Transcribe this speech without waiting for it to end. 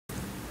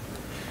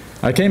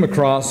I came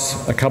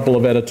across a couple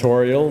of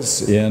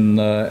editorials in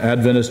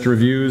Adventist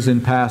reviews in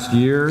past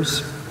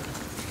years.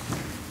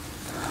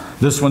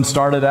 This one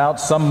started out,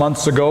 "Some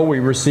months ago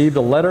we received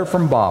a letter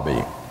from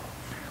Bobby.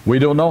 We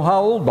don't know how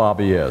old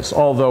Bobby is,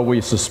 although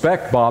we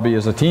suspect Bobby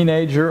is a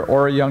teenager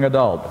or a young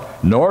adult.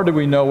 Nor do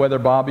we know whether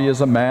Bobby is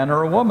a man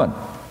or a woman."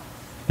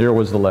 Here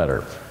was the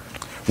letter.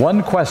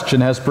 "One question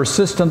has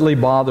persistently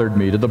bothered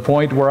me to the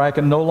point where I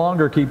can no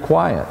longer keep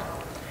quiet.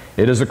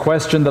 It is a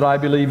question that I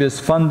believe is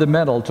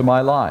fundamental to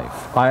my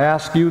life. I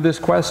ask you this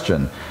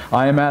question.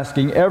 I am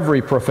asking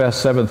every professed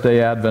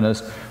Seventh-day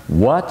Adventist,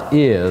 what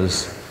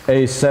is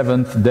a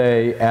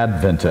Seventh-day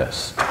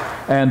Adventist?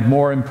 And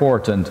more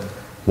important,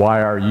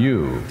 why are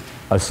you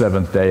a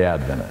Seventh-day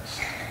Adventist?"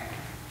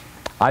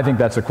 I think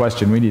that's a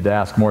question we need to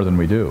ask more than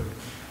we do.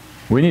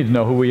 We need to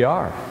know who we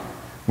are.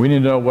 We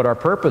need to know what our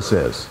purpose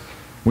is.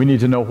 We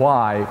need to know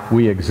why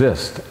we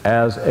exist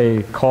as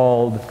a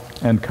called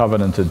and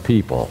covenanted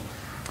people.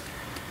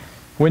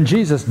 When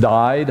Jesus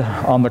died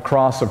on the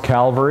cross of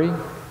Calvary,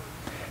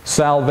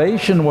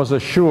 salvation was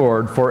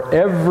assured for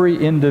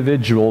every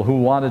individual who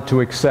wanted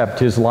to accept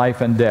His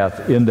life and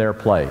death in their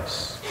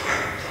place.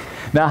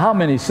 Now, how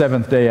many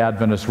Seventh-day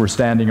Adventists were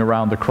standing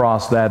around the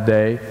cross that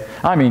day?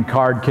 I mean,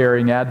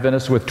 card-carrying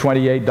Adventists with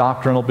 28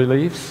 doctrinal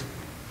beliefs?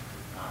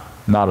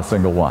 Not a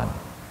single one.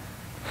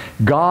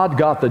 God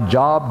got the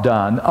job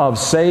done of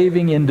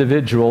saving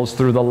individuals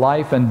through the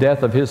life and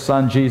death of His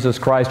Son, Jesus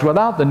Christ,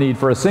 without the need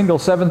for a single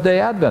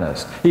Seventh-day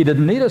Adventist. He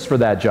didn't need us for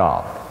that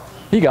job.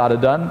 He got it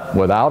done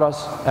without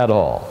us at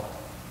all.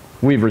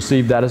 We've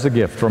received that as a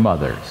gift from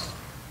others.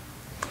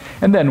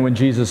 And then when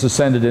Jesus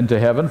ascended into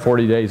heaven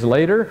 40 days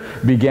later,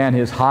 began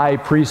His high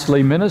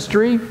priestly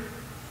ministry,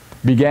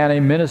 began a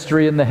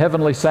ministry in the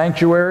heavenly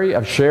sanctuary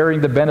of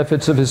sharing the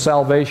benefits of His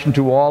salvation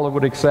to all who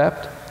would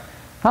accept.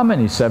 How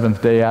many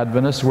Seventh-day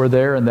Adventists were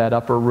there in that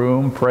upper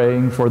room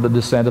praying for the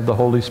descent of the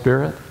Holy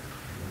Spirit?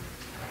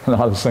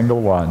 Not a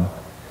single one.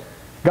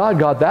 God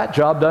got that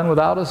job done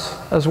without us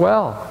as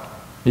well.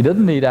 He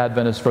didn't need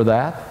Adventists for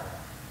that.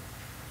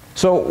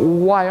 So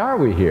why are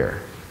we here?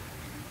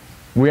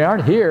 We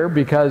aren't here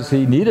because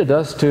He needed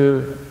us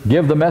to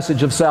give the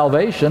message of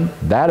salvation.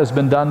 That has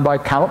been done by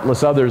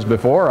countless others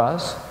before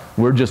us.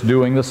 We're just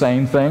doing the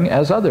same thing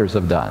as others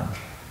have done.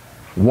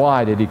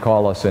 Why did He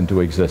call us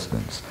into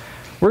existence?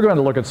 We're going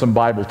to look at some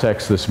Bible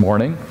texts this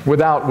morning,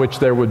 without which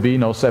there would be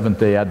no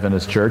Seventh-day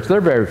Adventist church.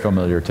 They're very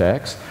familiar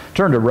texts.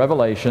 Turn to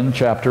Revelation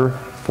chapter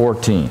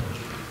 14.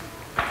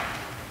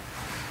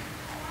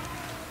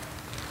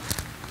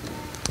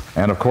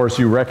 And of course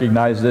you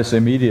recognize this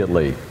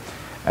immediately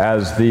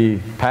as the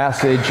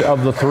passage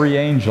of the three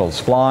angels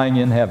flying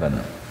in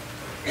heaven.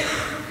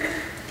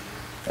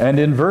 And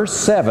in verse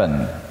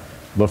 7,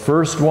 the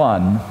first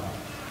one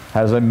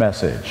has a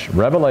message.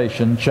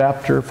 Revelation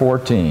chapter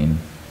 14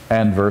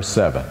 and verse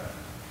 7.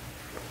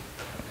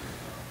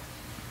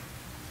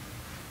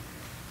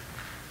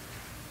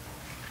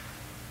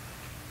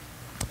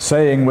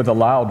 Saying with a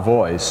loud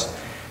voice,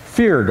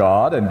 "Fear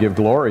God and give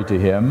glory to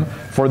Him,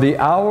 for the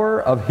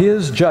hour of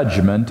His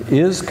judgment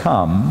is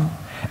come,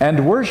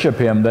 and worship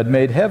Him that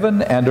made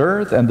heaven and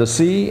earth and the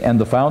sea and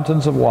the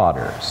fountains of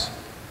waters."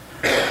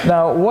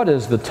 Now, what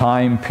is the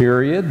time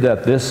period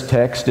that this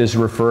text is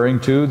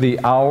referring to? The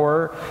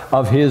hour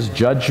of His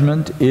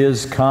judgment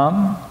is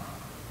come.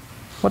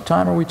 What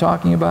time are we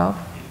talking about?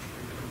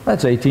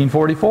 That's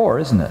 1844,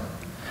 isn't it?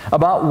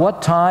 About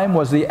what time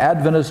was the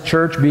Adventist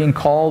church being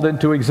called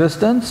into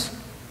existence?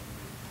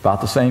 About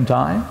the same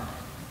time.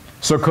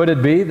 So could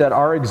it be that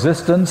our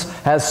existence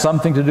has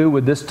something to do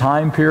with this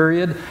time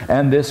period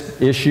and this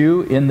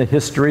issue in the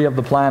history of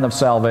the plan of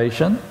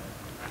salvation?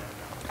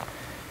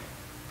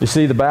 You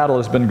see, the battle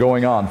has been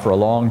going on for a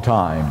long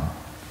time.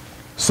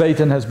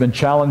 Satan has been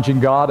challenging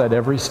God at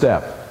every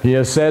step. He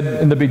has said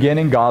in the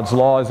beginning, God's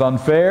law is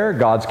unfair,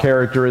 God's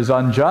character is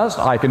unjust,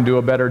 I can do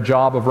a better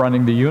job of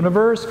running the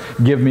universe,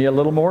 give me a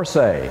little more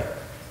say.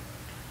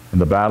 And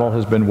the battle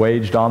has been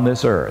waged on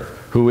this earth.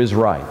 Who is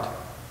right,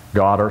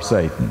 God or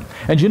Satan?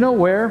 And you know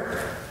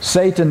where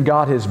Satan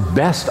got his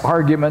best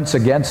arguments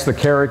against the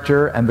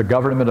character and the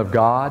government of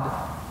God?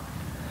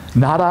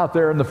 Not out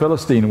there in the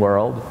Philistine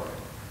world,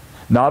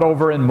 not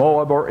over in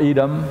Moab or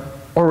Edom,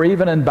 or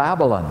even in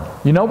Babylon.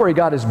 You know where he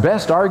got his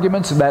best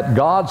arguments that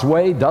God's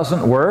way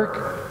doesn't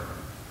work?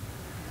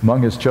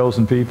 Among His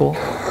chosen people.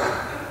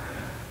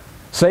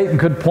 Satan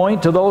could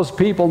point to those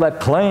people that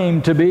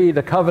claimed to be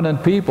the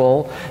covenant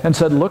people and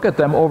said, look at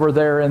them over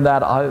there in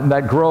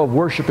that grove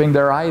worshiping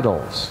their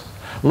idols.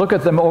 Look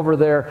at them over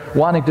there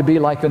wanting to be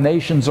like the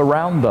nations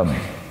around them.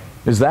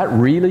 Is that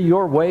really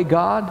your way,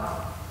 God?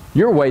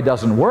 Your way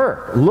doesn't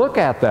work. Look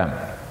at them.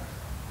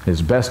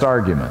 His best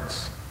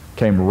arguments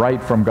came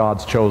right from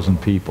God's chosen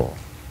people.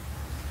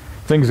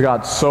 Things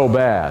got so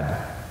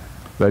bad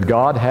that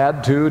God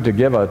had to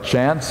give a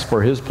chance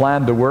for His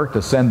plan to work,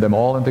 to send them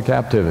all into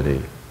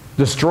captivity.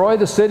 Destroy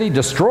the city,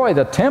 destroy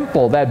the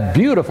temple, that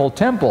beautiful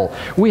temple.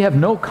 We have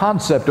no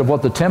concept of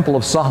what the Temple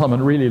of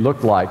Solomon really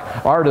looked like.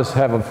 Artists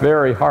have a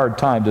very hard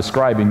time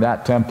describing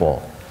that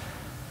temple.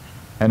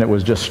 and it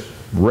was just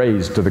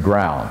razed to the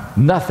ground.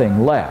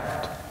 Nothing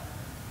left.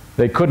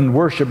 They couldn't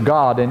worship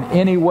God in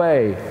any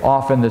way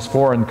off in this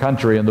foreign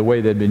country in the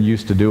way they'd been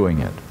used to doing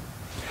it.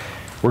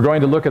 We're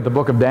going to look at the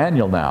book of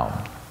Daniel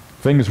now.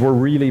 Things were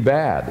really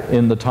bad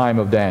in the time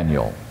of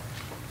Daniel.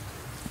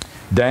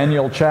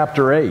 Daniel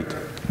chapter 8,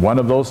 one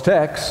of those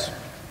texts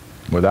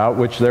without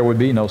which there would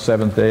be no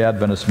Seventh-day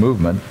Adventist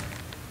movement.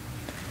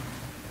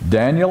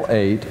 Daniel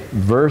 8,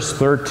 verse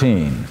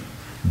 13.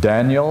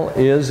 Daniel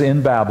is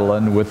in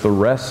Babylon with the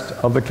rest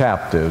of the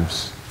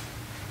captives,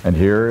 and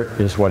here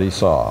is what he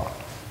saw.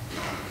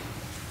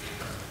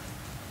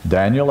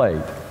 Daniel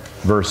 8,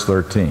 verse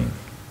 13.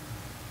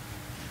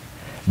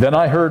 Then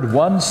I heard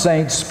one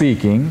saint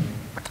speaking,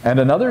 and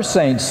another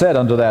saint said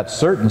unto that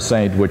certain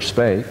saint which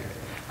spake,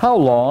 How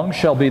long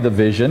shall be the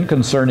vision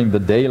concerning the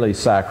daily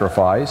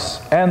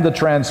sacrifice and the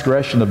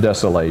transgression of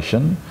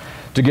desolation,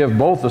 to give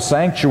both the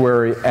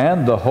sanctuary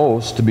and the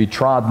host to be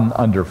trodden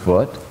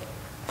underfoot?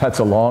 That's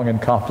a long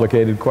and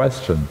complicated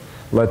question.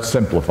 Let's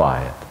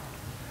simplify it.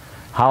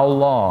 How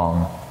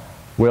long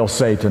will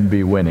Satan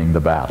be winning the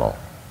battle?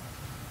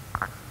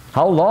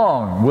 How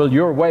long will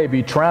your way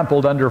be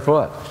trampled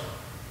underfoot?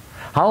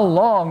 How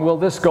long will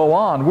this go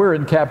on? We're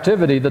in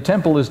captivity. The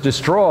temple is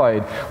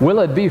destroyed. Will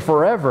it be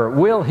forever?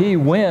 Will he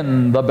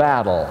win the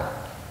battle?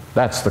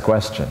 That's the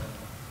question.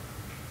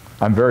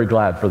 I'm very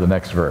glad for the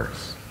next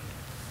verse.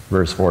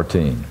 Verse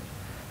 14.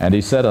 And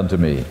he said unto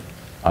me,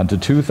 Unto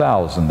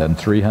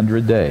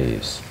 2,300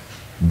 days,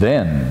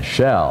 then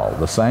shall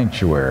the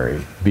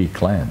sanctuary be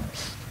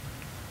cleansed.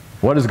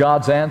 What is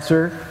God's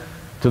answer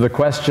to the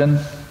question,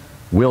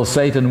 will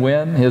Satan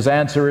win? His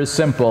answer is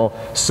simple.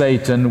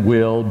 Satan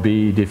will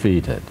be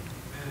defeated.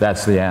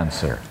 That's the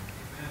answer.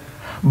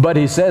 But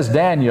he says,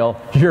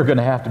 Daniel, you're going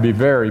to have to be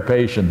very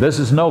patient. This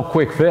is no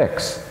quick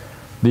fix.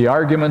 The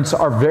arguments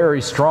are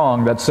very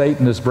strong that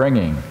Satan is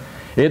bringing.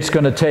 It's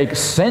going to take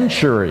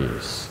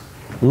centuries,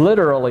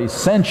 literally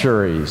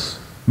centuries,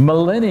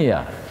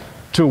 millennia,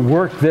 to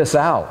work this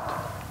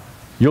out.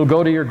 You'll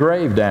go to your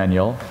grave,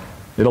 Daniel.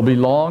 It'll be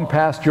long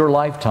past your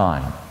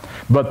lifetime.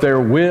 But there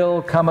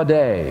will come a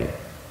day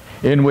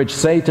in which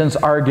Satan's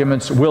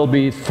arguments will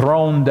be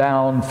thrown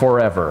down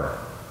forever,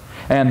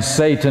 and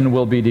Satan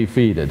will be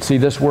defeated. See,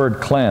 this word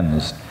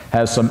cleansed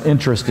has some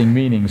interesting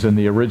meanings in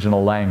the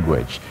original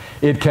language.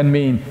 It can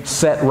mean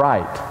set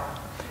right.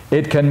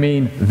 It can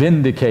mean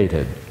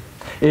vindicated.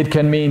 It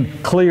can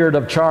mean cleared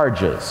of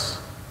charges.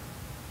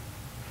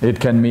 It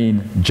can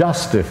mean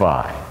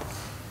justified.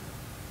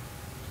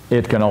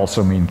 It can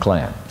also mean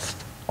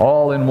cleansed.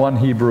 All in one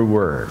Hebrew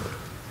word.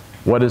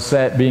 What is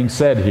being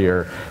said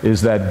here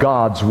is that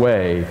God's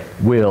way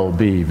will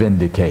be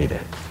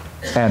vindicated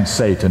and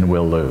Satan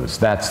will lose.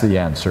 That's the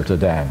answer to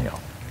Daniel.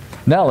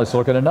 Now let's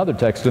look at another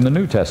text in the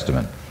New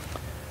Testament.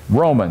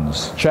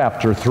 Romans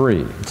chapter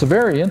 3. It's a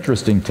very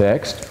interesting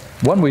text,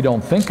 one we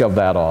don't think of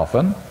that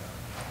often.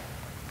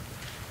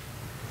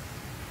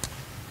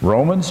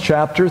 Romans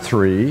chapter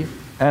 3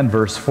 and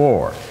verse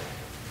 4.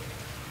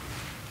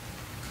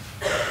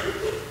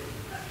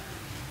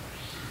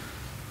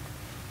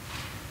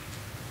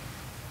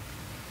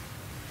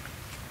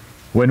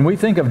 When we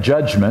think of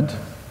judgment,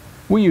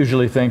 we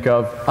usually think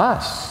of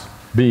us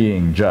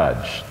being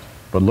judged.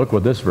 But look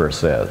what this verse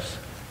says.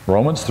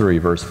 Romans 3,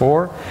 verse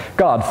 4.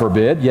 God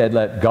forbid, yet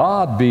let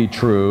God be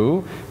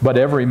true, but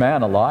every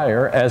man a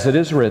liar, as it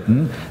is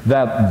written,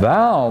 that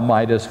thou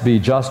mightest be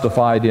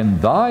justified in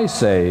thy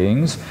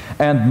sayings,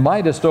 and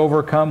mightest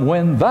overcome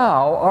when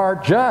thou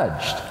art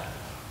judged.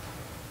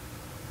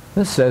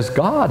 This says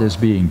God is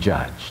being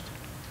judged.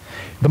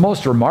 The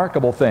most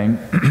remarkable thing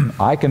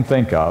I can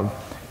think of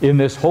in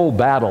this whole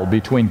battle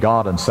between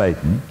God and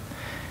Satan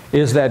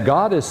is that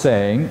God is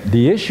saying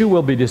the issue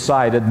will be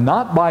decided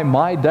not by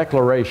my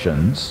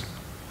declarations,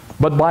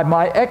 but by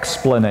my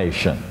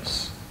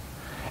explanations.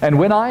 And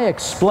when I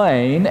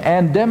explain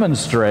and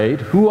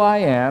demonstrate who I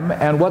am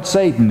and what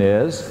Satan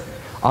is,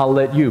 I'll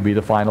let you be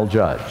the final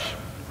judge.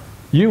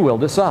 You will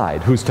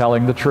decide who's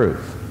telling the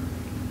truth.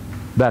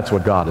 That's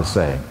what God is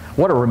saying.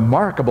 What a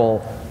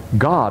remarkable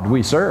God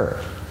we serve,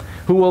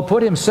 who will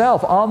put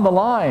himself on the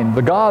line.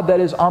 The God that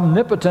is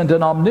omnipotent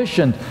and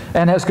omniscient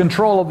and has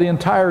control of the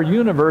entire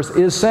universe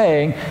is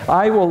saying,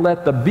 I will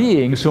let the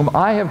beings whom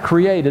I have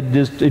created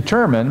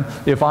determine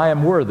if I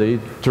am worthy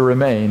to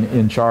remain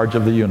in charge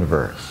of the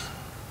universe.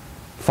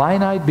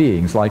 Finite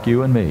beings like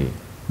you and me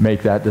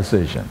make that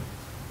decision.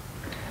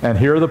 And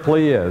here the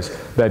plea is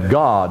that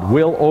God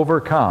will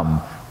overcome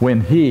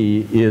when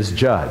he is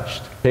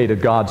judged. Hated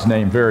God's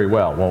name very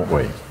well, won't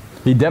we?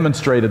 He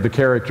demonstrated the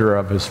character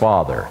of his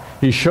Father.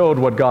 He showed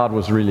what God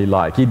was really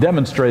like. He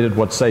demonstrated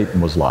what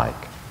Satan was like.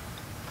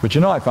 But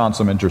you know, I found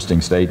some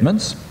interesting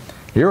statements.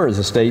 Here is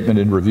a statement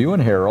in Review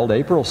and Herald,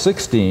 April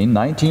 16,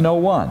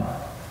 1901.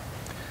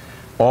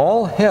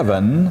 All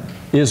heaven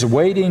is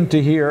waiting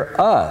to hear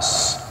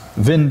us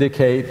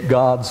vindicate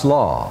God's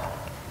law.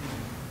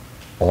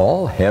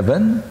 All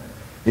heaven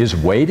is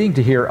waiting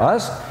to hear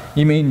us?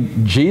 You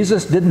mean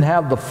Jesus didn't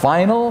have the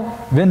final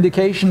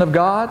vindication of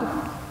God?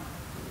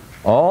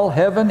 All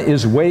heaven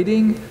is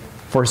waiting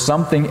for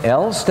something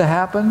else to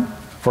happen,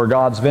 for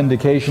God's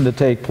vindication to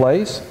take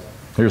place?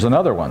 Here's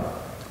another one.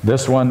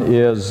 This one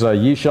is,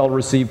 ye shall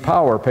receive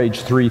power,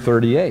 page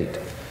 338.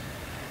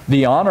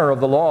 The honor of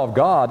the law of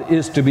God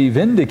is to be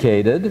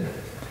vindicated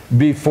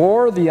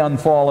before the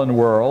unfallen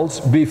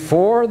worlds,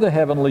 before the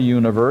heavenly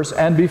universe,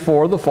 and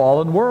before the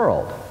fallen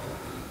world.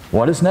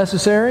 What is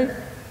necessary?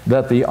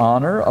 That the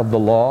honor of the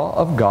law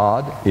of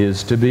God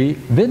is to be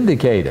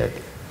vindicated.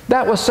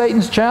 That was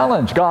Satan's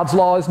challenge. God's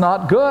law is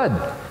not good.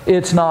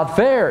 It's not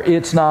fair.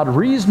 It's not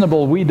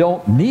reasonable. We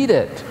don't need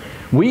it.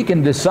 We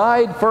can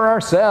decide for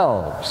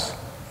ourselves.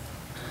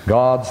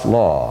 God's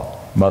law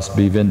must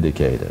be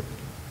vindicated.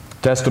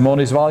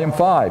 Testimonies, Volume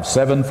 5,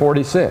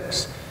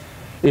 746.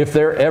 If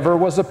there ever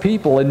was a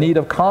people in need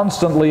of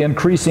constantly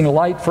increasing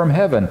light from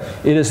heaven,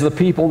 it is the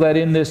people that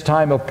in this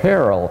time of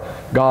peril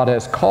God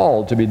has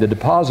called to be the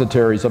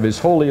depositaries of His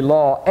holy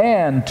law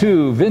and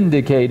to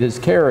vindicate His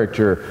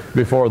character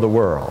before the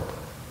world.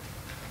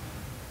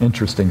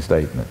 Interesting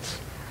statements.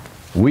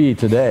 We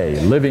today,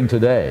 living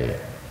today,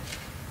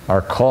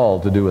 are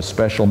called to do a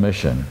special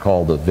mission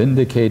called the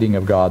vindicating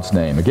of God's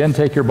name. Again,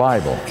 take your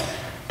Bible.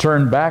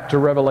 Turn back to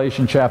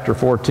Revelation chapter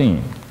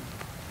 14.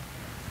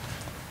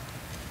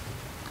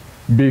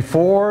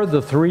 Before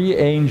the three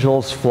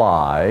angels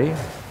fly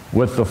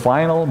with the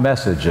final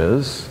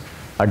messages,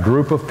 a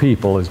group of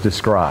people is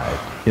described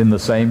in the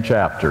same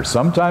chapter.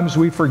 Sometimes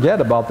we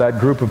forget about that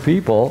group of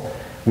people.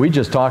 We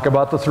just talk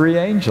about the three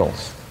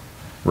angels.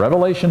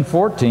 Revelation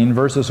 14,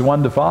 verses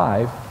 1 to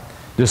 5,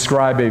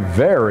 describe a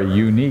very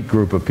unique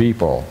group of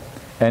people.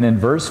 And in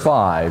verse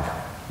 5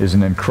 is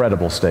an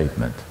incredible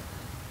statement.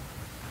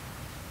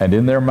 And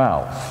in their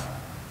mouth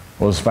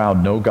was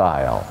found no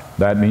guile.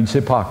 That means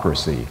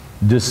hypocrisy,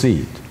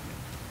 deceit.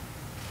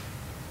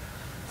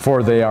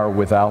 For they are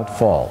without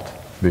fault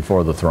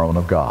before the throne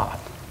of God.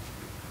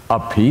 A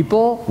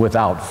people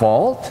without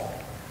fault?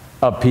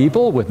 A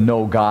people with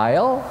no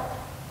guile?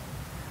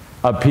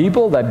 A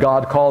people that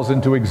God calls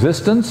into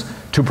existence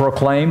to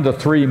proclaim the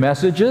three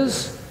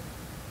messages?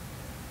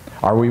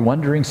 Are we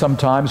wondering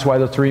sometimes why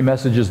the three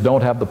messages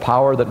don't have the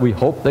power that we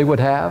hope they would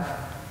have?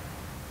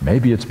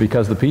 Maybe it's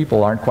because the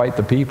people aren't quite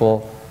the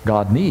people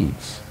God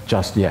needs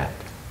just yet.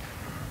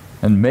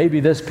 And maybe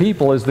this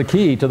people is the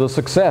key to the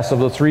success of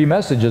the three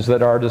messages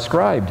that are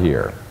described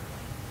here.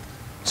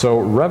 So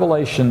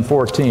Revelation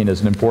 14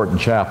 is an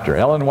important chapter.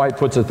 Ellen White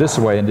puts it this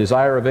way in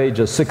Desire of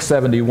Ages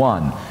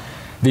 671.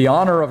 The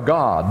honor of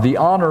God, the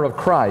honor of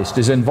Christ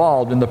is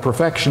involved in the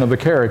perfection of the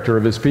character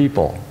of His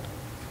people.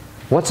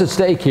 What's at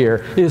stake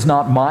here is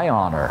not my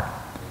honor.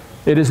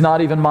 It is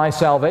not even my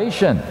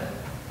salvation.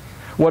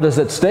 What is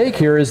at stake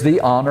here is the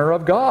honor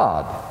of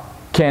God.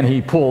 Can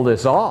He pull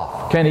this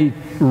off? Can He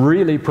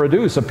really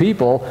produce a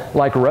people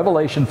like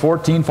Revelation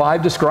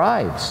 14:5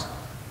 describes?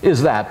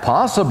 Is that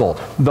possible?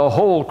 The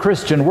whole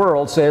Christian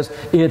world says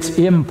it's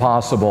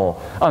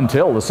impossible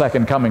until the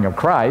second coming of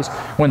Christ,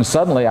 when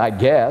suddenly, I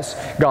guess,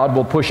 God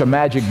will push a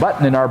magic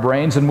button in our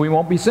brains and we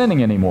won't be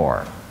sinning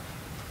anymore.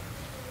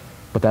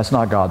 But that's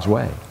not God's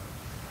way.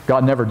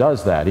 God never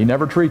does that. He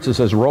never treats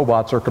us as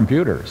robots or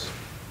computers.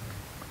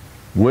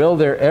 Will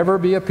there ever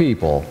be a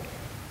people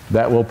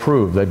that will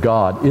prove that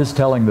God is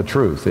telling the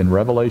truth in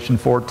Revelation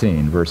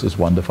 14, verses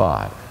 1 to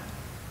 5?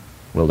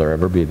 Will there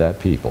ever be that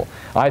people?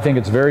 I think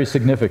it's very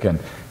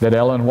significant that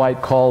Ellen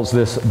White calls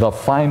this the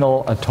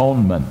final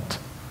atonement,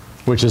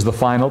 which is the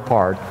final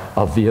part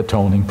of the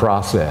atoning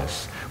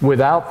process.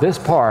 Without this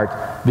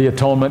part, the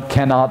atonement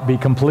cannot be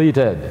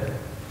completed,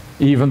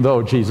 even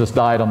though Jesus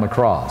died on the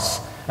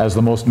cross as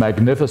the most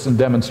magnificent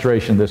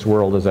demonstration this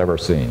world has ever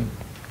seen.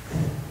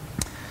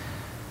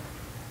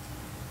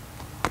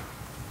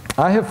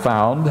 I have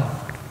found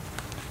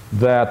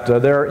that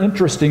there are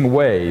interesting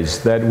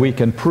ways that we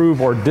can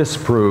prove or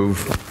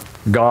disprove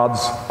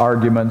God's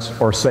arguments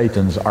or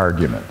Satan's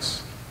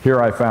arguments.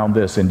 Here I found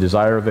this in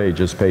Desire of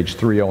Ages, page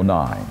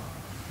 309.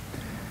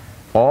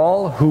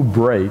 All who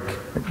break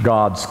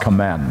God's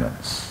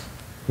commandments.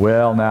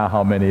 Well, now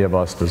how many of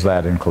us does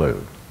that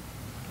include?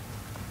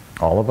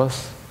 All of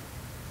us?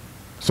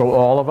 So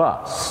all of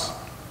us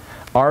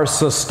are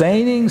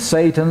sustaining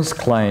Satan's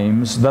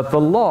claims that the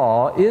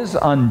law is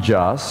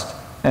unjust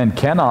and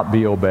cannot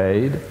be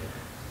obeyed.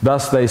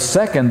 Thus they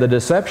second the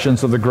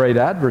deceptions of the great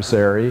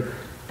adversary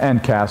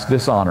and cast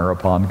dishonor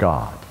upon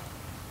God.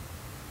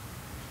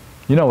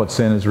 You know what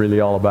sin is really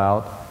all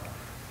about?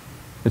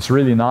 It's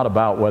really not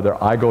about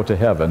whether I go to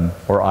heaven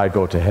or I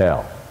go to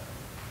hell.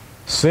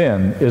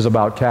 Sin is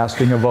about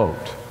casting a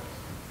vote.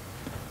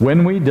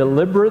 When we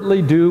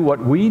deliberately do what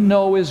we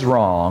know is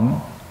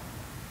wrong,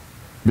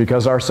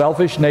 because our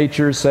selfish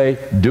natures say,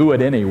 do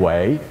it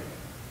anyway,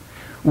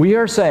 we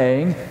are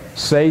saying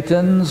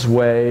Satan's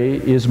way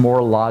is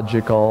more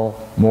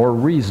logical, more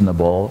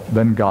reasonable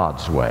than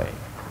God's way.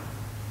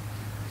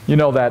 You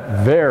know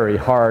that very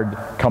hard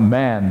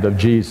command of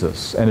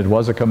Jesus, and it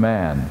was a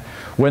command.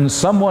 When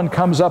someone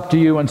comes up to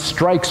you and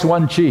strikes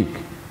one cheek,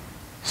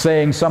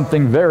 saying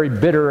something very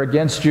bitter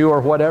against you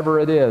or whatever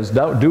it is,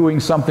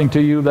 doing something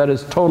to you that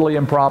is totally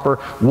improper,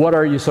 what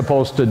are you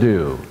supposed to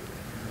do?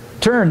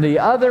 Turn the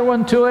other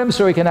one to him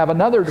so he can have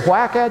another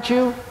whack at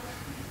you?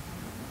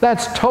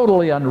 That's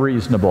totally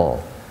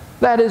unreasonable.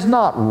 That is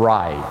not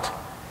right.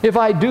 If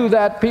I do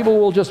that, people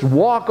will just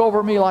walk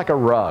over me like a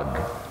rug.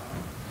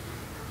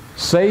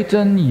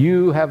 Satan,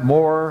 you have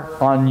more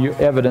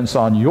evidence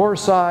on your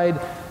side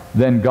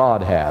than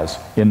God has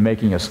in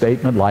making a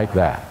statement like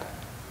that.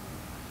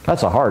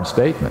 That's a hard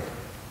statement.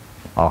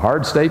 A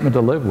hard statement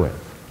to live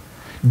with.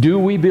 Do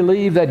we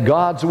believe that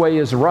God's way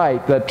is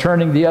right, that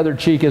turning the other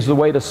cheek is the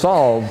way to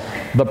solve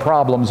the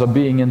problems of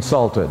being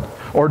insulted?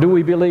 Or do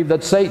we believe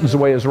that Satan's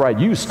way is right?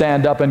 You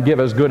stand up and give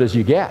as good as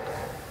you get.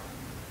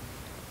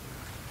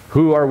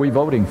 Who are we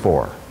voting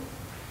for?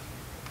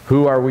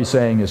 Who are we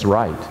saying is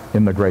right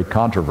in the great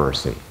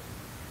controversy?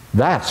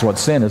 That's what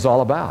sin is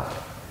all about.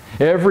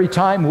 Every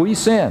time we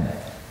sin,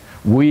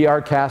 we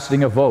are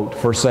casting a vote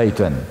for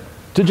Satan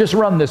to just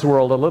run this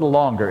world a little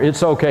longer.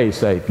 It's okay,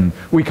 Satan.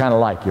 We kind of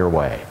like your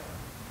way.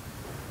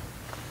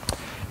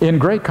 In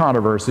Great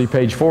Controversy,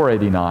 page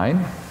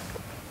 489,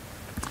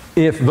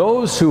 if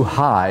those who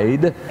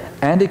hide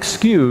and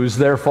excuse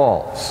their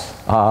faults.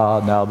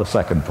 Now the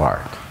second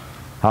part.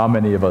 How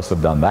many of us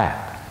have done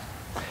that?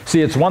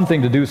 See, it's one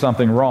thing to do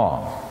something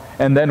wrong,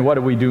 and then what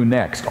do we do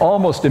next?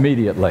 Almost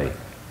immediately,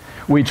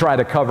 we try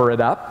to cover it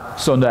up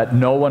so that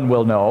no one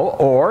will know,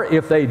 or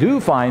if they do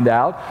find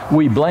out,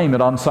 we blame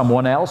it on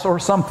someone else or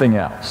something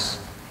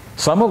else.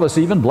 Some of us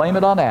even blame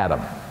it on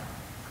Adam.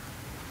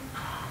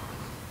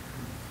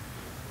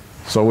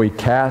 So we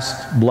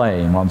cast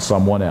blame on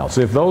someone else.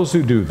 If those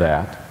who do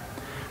that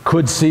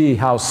could see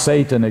how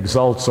Satan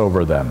exults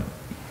over them,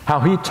 how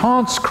he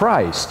taunts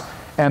Christ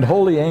and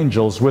holy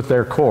angels with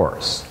their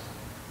course,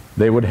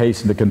 they would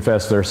hasten to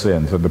confess their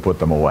sins and to put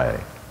them away.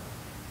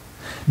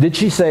 Did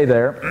she say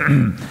there,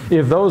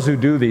 if those who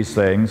do these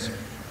things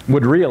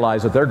would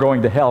realize that they're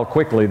going to hell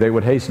quickly, they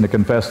would hasten to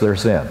confess their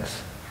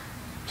sins?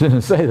 She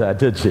didn't say that,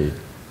 did she?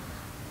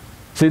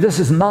 See, this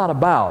is not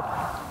about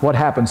what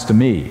happens to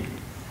me.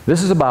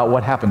 This is about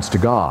what happens to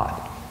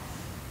God.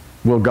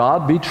 Will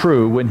God be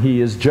true when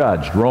He is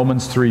judged?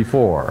 Romans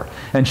 3:4.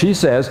 And she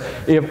says,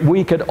 if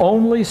we could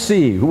only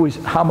see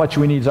how much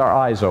we need our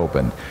eyes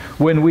opened,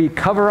 when we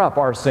cover up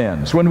our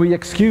sins, when we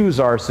excuse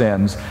our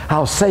sins,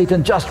 how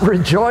Satan just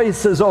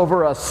rejoices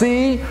over us.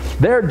 See,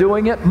 they're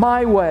doing it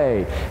my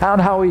way. And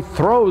how he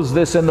throws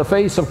this in the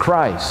face of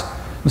Christ,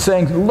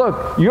 saying,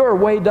 look, your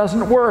way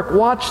doesn't work.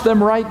 Watch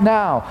them right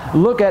now.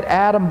 Look at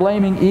Adam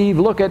blaming Eve.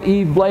 Look at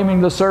Eve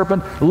blaming the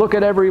serpent. Look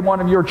at every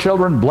one of your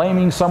children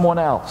blaming someone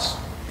else.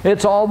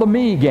 It's all the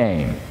me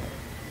game.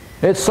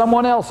 It's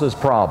someone else's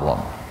problem.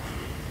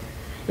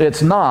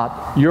 It's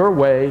not, your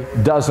way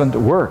doesn't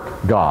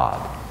work,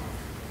 God.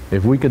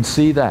 If we could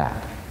see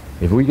that,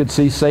 if we could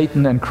see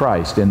Satan and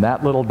Christ in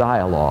that little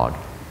dialogue,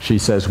 she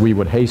says we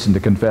would hasten to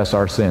confess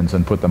our sins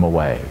and put them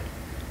away.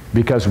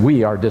 Because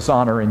we are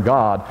dishonoring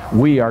God.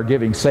 We are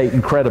giving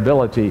Satan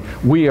credibility.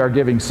 We are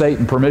giving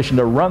Satan permission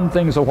to run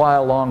things a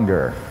while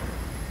longer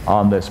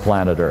on this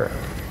planet Earth.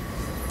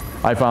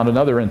 I found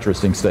another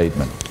interesting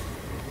statement.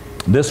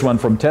 This one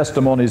from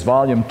Testimonies,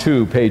 Volume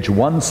 2, page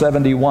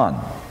 171.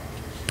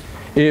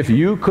 If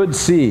you could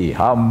see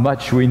how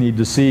much we need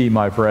to see,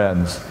 my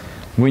friends,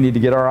 we need to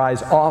get our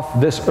eyes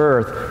off this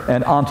earth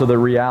and onto the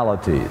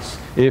realities.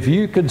 If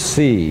you could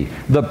see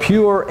the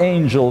pure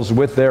angels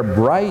with their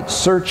bright,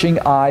 searching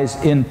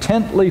eyes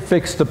intently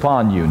fixed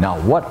upon you.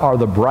 Now, what are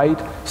the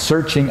bright,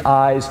 searching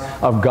eyes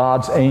of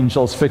God's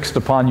angels fixed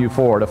upon you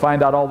for? To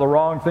find out all the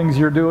wrong things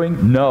you're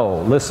doing?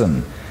 No.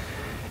 Listen.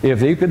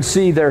 If you could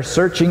see their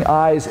searching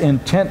eyes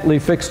intently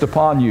fixed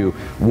upon you,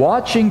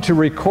 watching to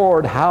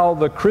record how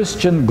the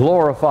Christian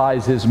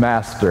glorifies his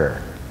master.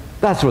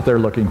 That's what they're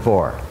looking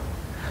for.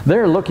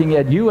 They're looking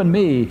at you and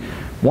me,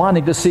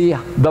 wanting to see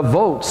the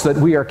votes that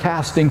we are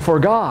casting for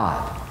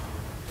God,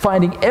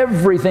 finding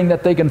everything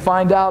that they can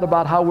find out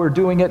about how we're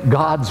doing it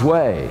God's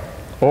way.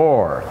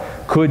 Or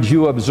could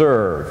you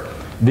observe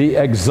the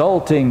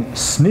exulting,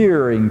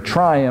 sneering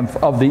triumph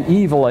of the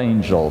evil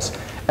angels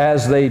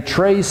as they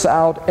trace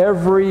out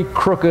every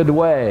crooked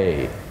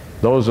way?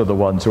 Those are the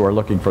ones who are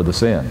looking for the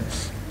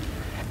sins.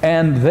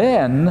 And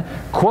then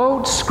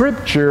quote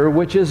Scripture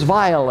which is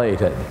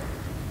violated.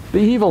 The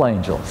evil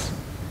angels.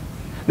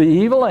 The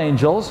evil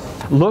angels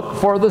look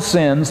for the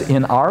sins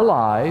in our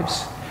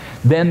lives,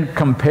 then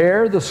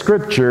compare the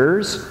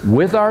Scriptures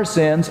with our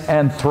sins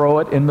and throw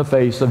it in the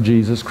face of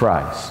Jesus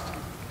Christ.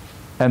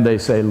 And they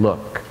say,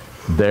 look,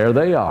 there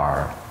they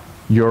are.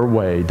 Your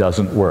way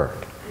doesn't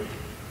work.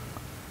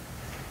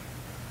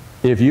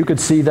 If you could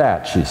see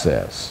that, she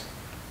says,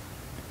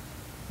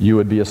 you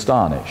would be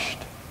astonished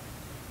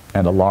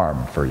and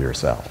alarmed for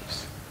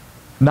yourselves.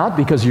 Not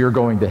because you're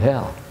going to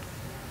hell,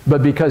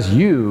 but because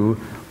you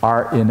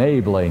are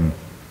enabling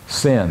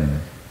sin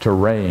to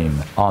reign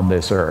on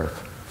this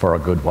earth for a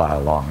good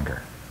while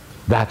longer.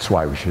 That's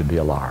why we should be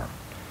alarmed.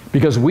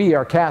 Because we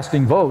are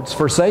casting votes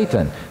for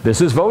Satan.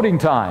 This is voting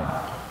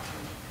time.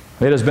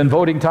 It has been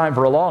voting time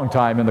for a long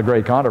time in the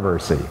great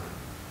controversy.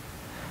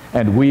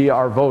 And we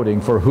are voting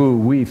for who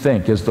we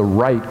think is the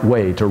right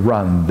way to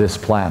run this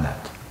planet.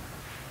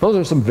 Those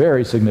are some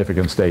very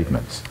significant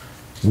statements.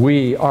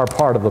 We are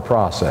part of the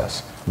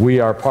process.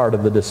 We are part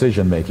of the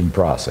decision-making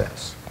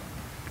process.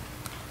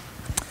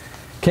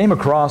 Came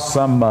across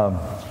some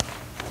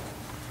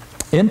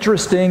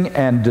interesting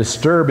and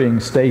disturbing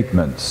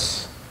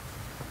statements.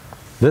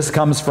 This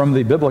comes from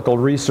the Biblical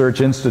Research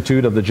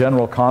Institute of the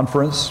General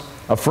Conference.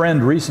 A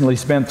friend recently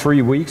spent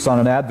 3 weeks on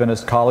an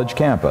Adventist college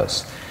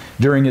campus.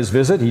 During his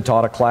visit, he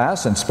taught a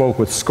class and spoke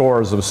with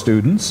scores of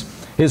students.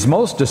 His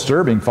most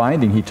disturbing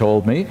finding, he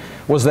told me,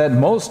 was that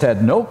most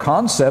had no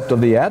concept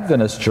of the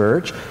Adventist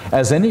church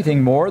as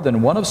anything more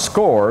than one of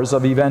scores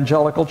of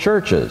evangelical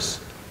churches.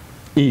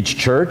 Each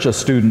church, a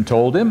student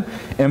told him,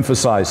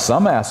 emphasized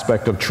some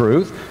aspect of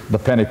truth. The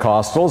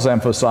Pentecostals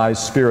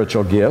emphasized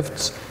spiritual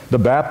gifts. The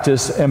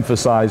Baptists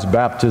emphasized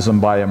baptism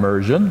by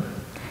immersion.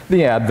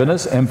 The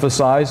Adventists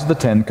emphasized the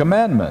Ten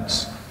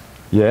Commandments.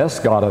 Yes,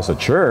 God has a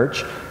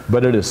church,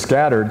 but it is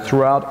scattered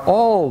throughout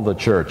all the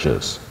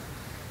churches.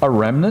 A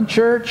remnant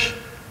church?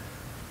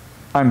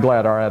 I'm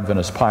glad our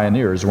Adventist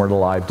pioneers weren't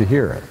alive to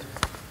hear it.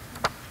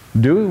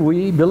 Do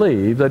we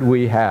believe that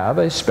we have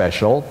a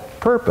special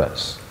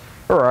purpose?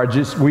 Or are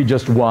we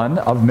just one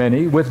of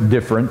many with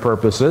different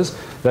purposes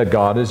that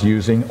God is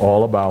using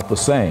all about the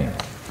same?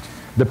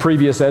 The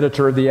previous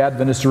editor of the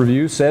Adventist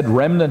Review said,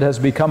 remnant has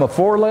become a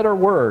 4-letter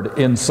word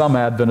in some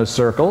Adventist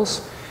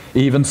circles.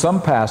 Even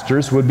some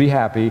pastors would be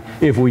happy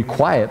if we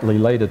quietly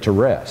laid it to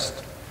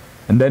rest.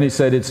 And then he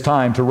said it's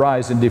time to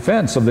rise in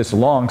defense of this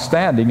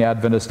long-standing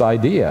Adventist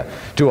idea.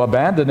 To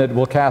abandon it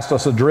will cast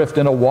us adrift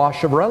in a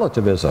wash of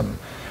relativism.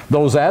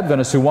 Those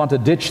Adventists who want to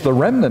ditch the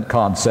remnant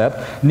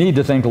concept need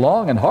to think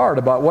long and hard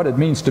about what it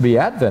means to be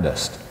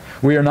Adventist.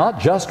 We are not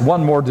just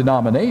one more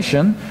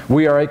denomination.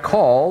 We are a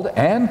called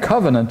and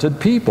covenanted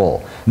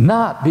people.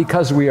 Not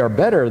because we are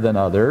better than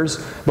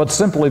others, but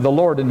simply the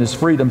Lord in His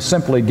freedom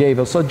simply gave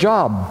us a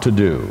job to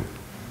do.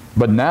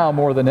 But now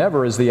more than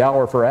ever is the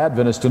hour for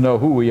Adventists to know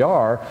who we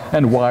are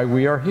and why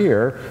we are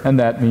here, and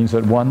that means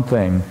that one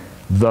thing,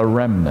 the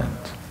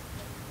remnant.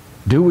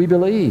 Do we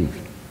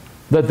believe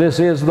that this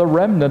is the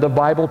remnant of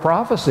Bible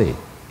prophecy?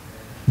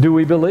 Do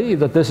we believe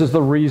that this is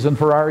the reason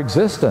for our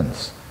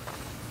existence?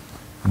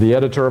 The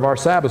editor of our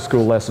Sabbath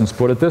school lessons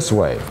put it this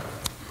way.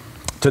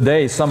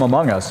 Today, some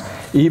among us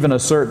even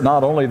assert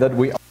not only that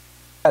we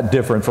are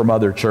different from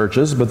other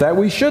churches, but that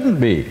we shouldn't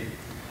be.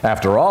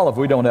 After all, if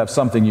we don't have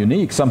something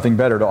unique, something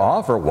better to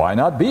offer, why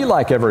not be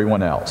like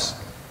everyone else?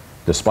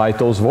 Despite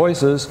those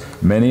voices,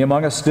 many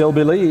among us still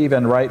believe,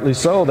 and rightly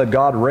so, that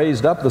God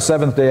raised up the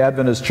Seventh-day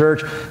Adventist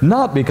Church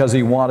not because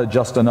He wanted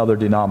just another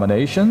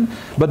denomination,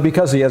 but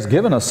because He has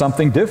given us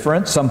something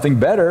different, something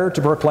better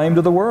to proclaim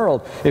to the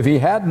world. If He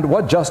hadn't,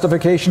 what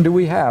justification do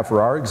we have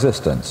for our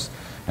existence?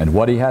 And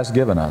what He has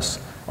given us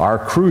are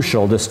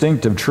crucial,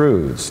 distinctive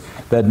truths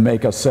that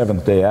make us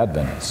Seventh-day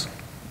Adventists.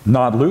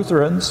 Not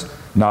Lutherans,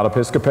 not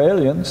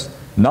Episcopalians,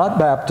 not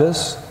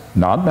Baptists,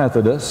 not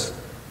Methodists,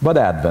 but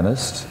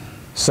Adventists,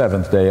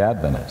 Seventh-day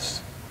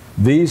Adventists.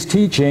 These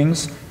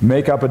teachings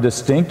make up a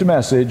distinct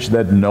message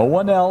that no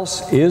one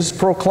else is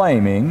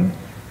proclaiming,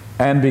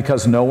 and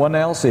because no one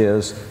else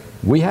is,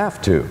 we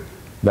have to.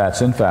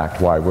 That's in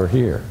fact why we're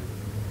here.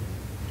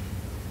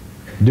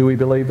 Do we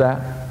believe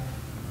that?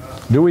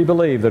 Do we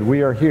believe that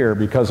we are here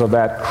because of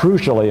that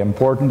crucially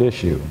important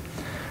issue?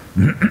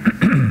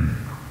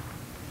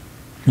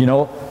 You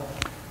know,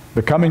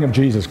 the coming of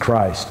Jesus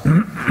Christ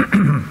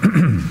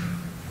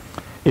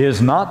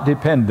is not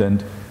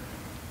dependent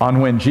on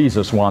when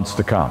Jesus wants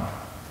to come,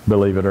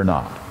 believe it or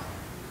not,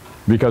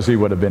 because He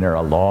would have been here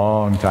a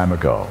long time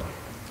ago.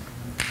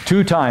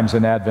 2 times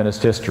in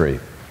Adventist history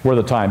were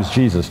the times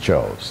Jesus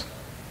chose.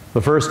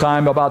 The first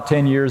time about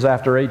 10 years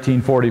after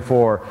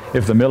 1844,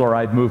 if the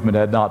Millerite movement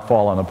had not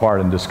fallen apart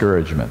in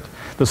discouragement.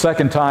 The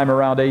second time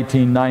around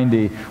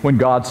 1890, when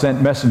God sent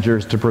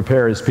messengers to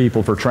prepare His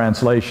people for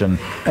translation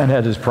and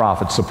had His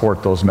prophets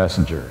support those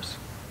messengers.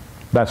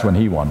 That's when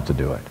He wanted to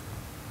do it.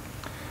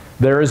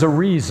 There is a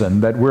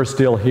reason that we're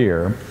still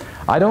here.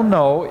 I don't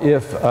know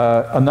if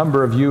a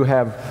number of you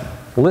have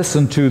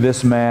listened to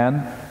this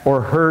man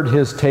or heard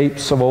his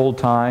tapes of old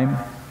time.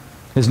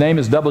 His name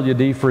is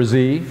W.D.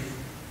 Frazee.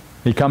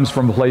 He comes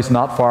from a place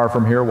not far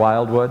from here,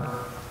 Wildwood.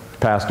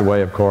 Passed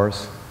away, of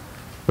course.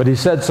 But he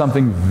said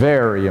something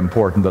very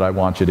important that I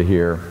want you to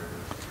hear.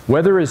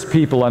 Whether his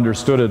people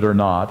understood it or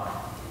not,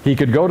 he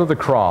could go to the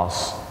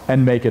cross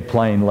and make it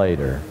plain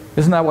later.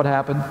 Isn't that what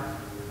happened?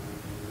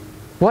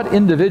 What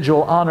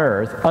individual on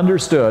earth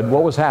understood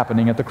what was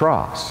happening at the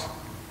cross?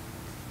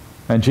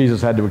 And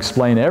Jesus had to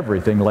explain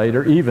everything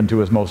later, even to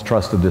His most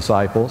trusted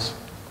disciples.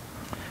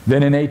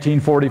 Then in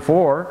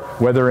 1844,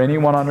 whether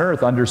anyone on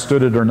earth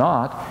understood it or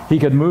not, He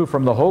could move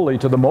from the holy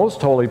to the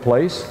most holy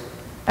place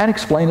and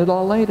explain it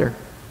all later.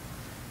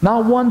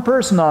 Not one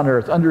person on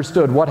earth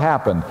understood what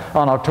happened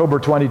on October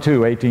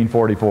 22,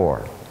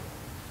 1844.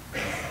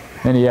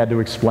 And He had to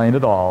explain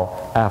it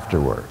all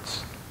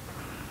afterwards.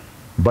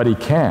 But He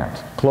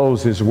can't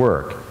close His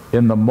work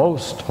in the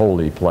most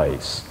holy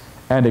place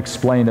and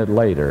explain it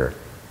later,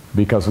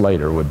 because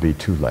later would be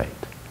too late.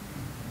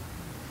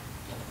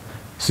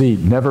 See,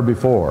 never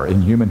before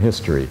in human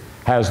history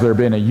has there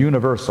been a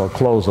universal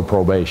close of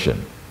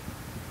probation.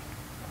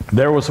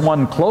 There was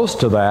one close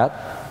to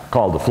that,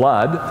 called the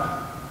flood.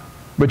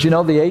 But you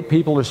know, the 8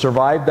 people who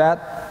survived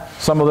that,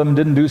 some of them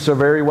didn't do so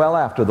very well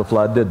after the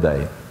flood, did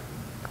they?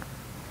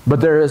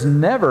 But there has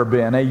never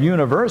been a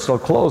universal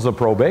close of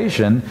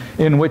probation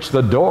in which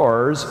the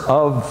doors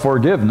of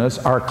forgiveness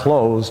are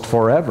closed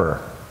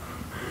forever.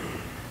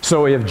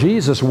 So if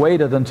Jesus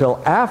waited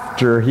until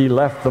after he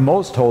left the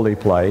most holy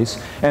place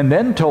and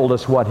then told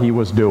us what he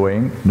was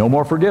doing, no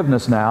more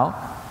forgiveness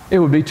now, it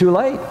would be too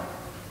late.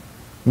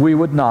 We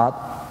would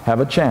not have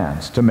a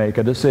chance to make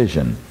a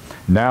decision.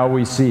 Now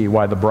we see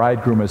why the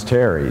bridegroom has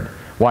tarried,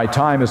 why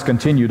time has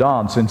continued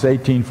on since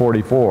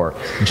 1844.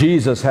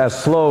 Jesus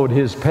has slowed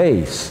his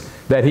pace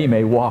that he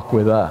may walk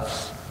with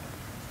us.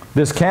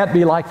 This can't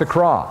be like the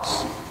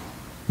cross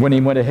when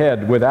he went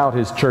ahead without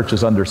his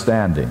church's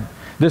understanding.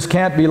 This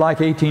can't be like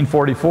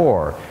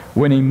 1844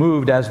 when he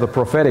moved as the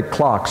prophetic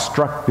clock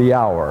struck the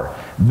hour.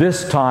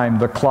 This time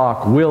the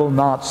clock will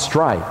not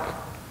strike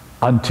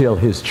until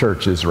his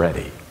church is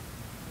ready.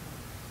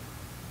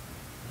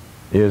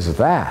 Is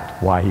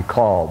that why he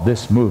called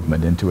this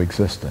movement into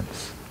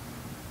existence?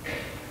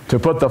 To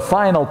put the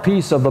final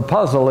piece of the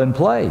puzzle in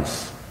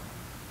place.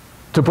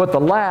 To put the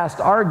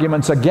last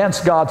arguments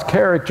against God's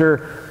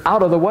character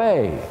out of the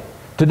way.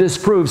 To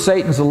disprove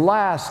Satan's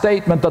last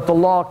statement that the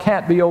law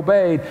can't be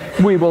obeyed.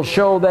 We will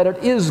show that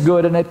it is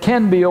good and it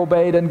can be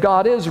obeyed and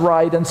God is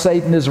right and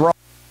Satan is wrong.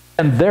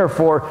 And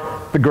therefore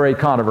the great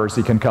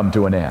controversy can come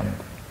to an end.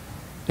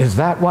 Is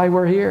that why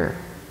we're here?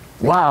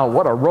 Wow,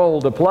 what a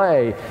role to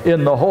play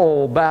in the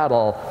whole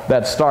battle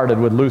that started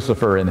with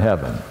Lucifer in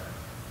heaven.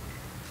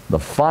 The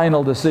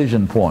final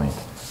decision point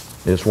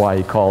is why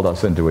he called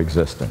us into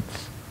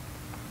existence.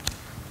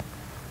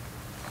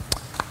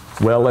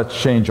 Well,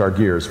 let's change our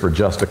gears for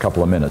just a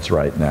couple of minutes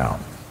right now.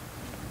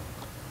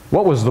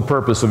 What was the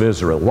purpose of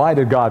Israel? Why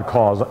did God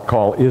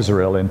call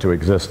Israel into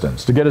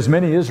existence? To get as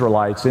many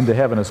Israelites into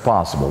heaven as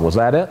possible. Was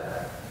that it?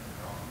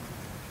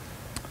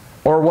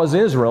 Or was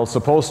Israel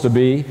supposed to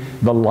be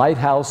the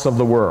lighthouse of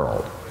the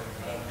world?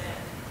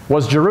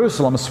 Was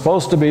Jerusalem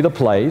supposed to be the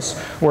place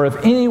where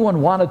if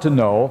anyone wanted to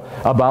know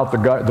about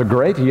the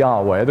great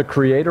Yahweh, the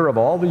creator of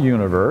all the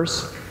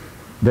universe,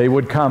 they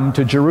would come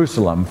to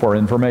Jerusalem for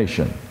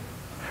information?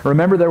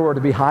 Remember, there were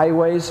to be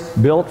highways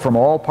built from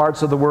all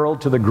parts of the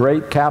world to the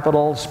great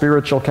capital,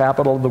 spiritual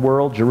capital of the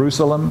world,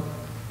 Jerusalem.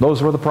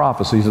 Those were the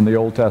prophecies in the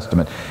Old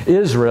Testament.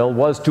 Israel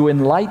was to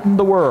enlighten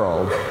the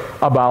world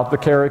about the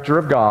character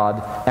of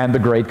God and the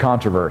great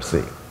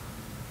controversy.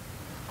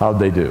 How'd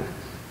they do?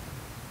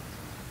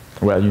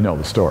 Well, you know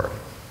the story.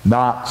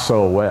 Not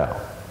so well.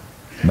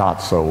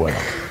 Not so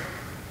well.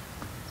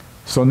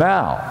 So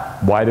now,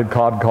 why did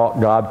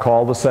God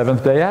call the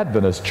Seventh-day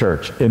Adventist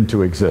Church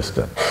into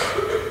existence?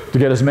 To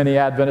get as many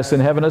Adventists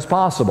in heaven as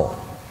possible.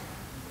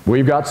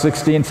 We've got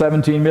 16,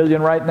 17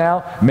 million right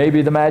now.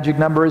 Maybe the magic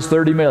number is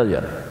 30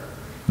 million.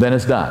 Then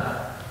it's done.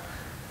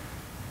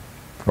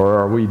 Or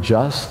are we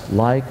just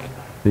like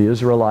the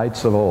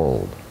Israelites of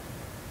old?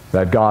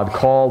 That God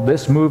called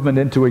this movement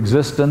into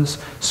existence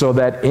so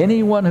that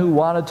anyone who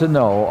wanted to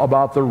know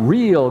about the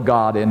real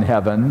God in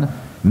heaven,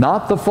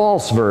 not the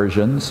false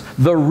versions,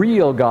 the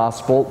real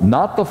gospel,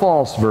 not the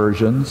false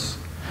versions,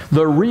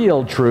 the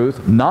real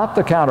truth, not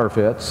the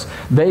counterfeits,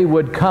 they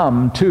would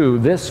come to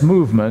this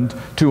movement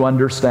to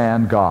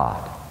understand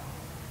God.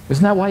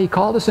 Isn't that why he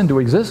called us into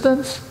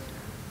existence?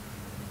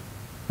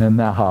 And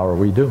now how are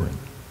we doing?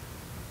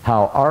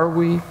 How are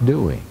we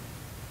doing?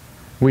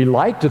 We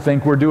like to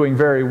think we're doing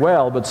very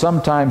well, but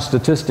sometimes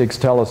statistics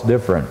tell us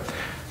different.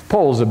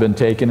 Polls have been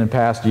taken in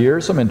past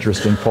years, some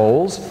interesting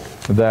polls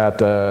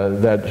that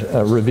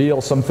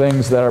reveal some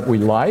things that we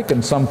like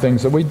and some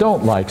things that we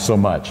don't like so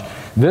much.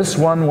 This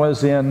one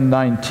was in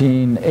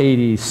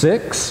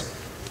 1986,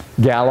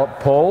 Gallup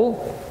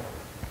poll.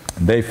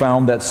 They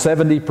found that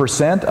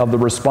 70% of the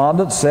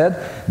respondents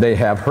said they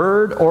have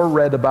heard or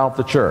read about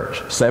the church.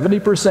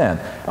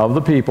 70% of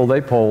the people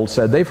they polled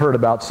said they've heard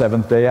about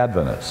Seventh-day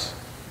Adventists.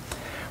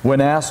 When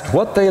asked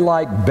what they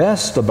like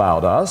best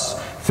about us,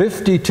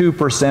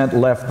 52%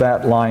 left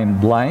that line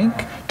blank.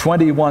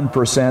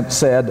 21%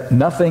 said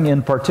nothing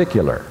in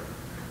particular.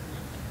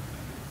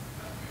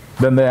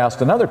 Then they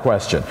asked another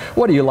question.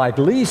 What do you like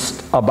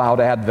least about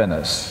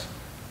Adventists?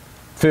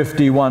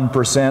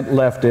 51%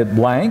 left it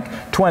blank.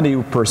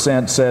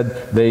 20%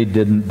 said they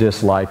didn't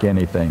dislike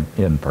anything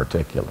in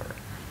particular.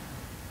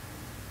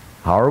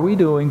 How are we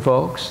doing,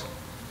 folks?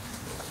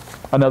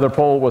 Another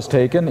poll was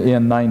taken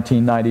in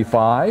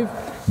 1995.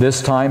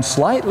 This time,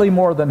 slightly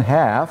more than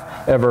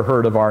half ever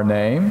heard of our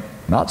name.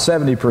 Not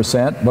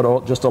 70%,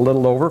 but just a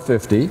little over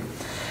 50%.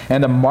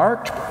 And a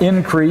marked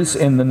increase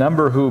in the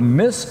number who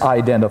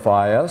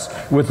misidentify us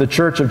with the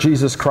Church of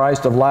Jesus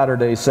Christ of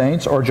Latter-day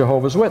Saints or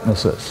Jehovah's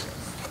Witnesses.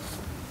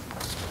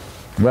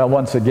 Well,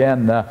 once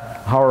again,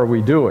 how are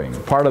we doing?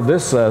 Part of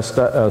this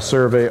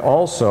survey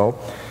also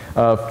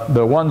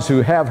The ones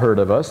who have heard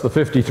of us, the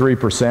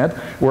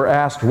 53%, were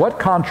asked what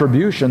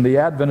contribution the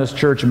Adventist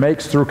Church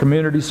makes through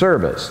community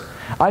service.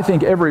 I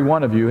think every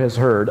one of you has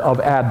heard of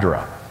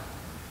ADRA.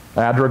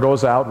 ADRA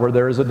goes out where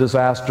there is a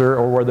disaster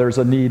or where there's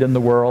a need in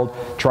the world,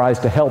 tries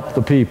to help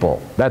the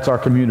people. That's our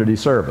community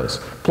service,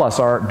 plus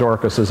our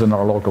Dorcases in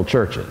our local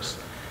churches.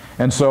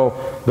 And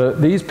so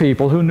these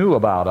people who knew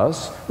about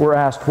us were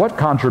asked what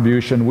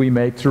contribution we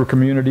make through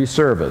community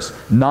service.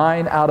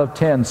 9 out of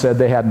 10 said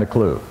they hadn't a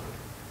clue.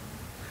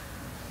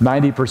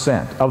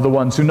 90% of the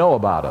ones who know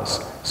about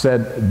us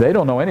said they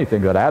don't know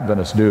anything that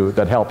Adventists do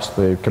that helps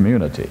the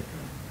community.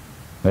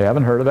 They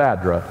haven't heard of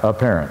ADRA,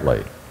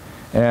 apparently.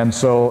 And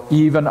so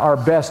even our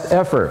best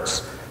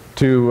efforts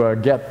to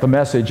get the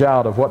message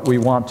out of what we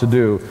want to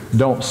do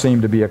don't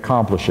seem to be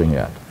accomplishing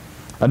it.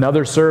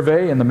 Another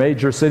survey in the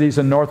major cities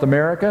in North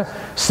America,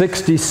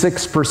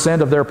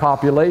 66% of their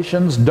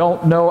populations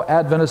don't know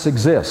Adventists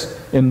exist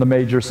in the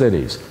major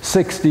cities.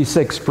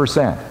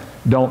 66%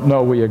 don't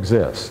know we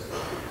exist.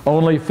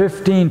 Only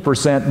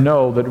 15%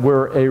 know that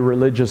we're a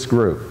religious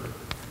group.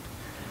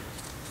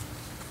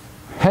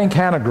 Hank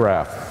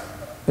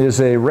Hanegraaff is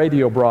a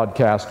radio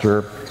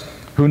broadcaster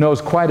who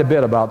knows quite a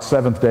bit about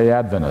Seventh-day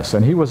Adventists.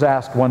 And he was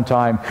asked one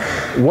time,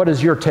 what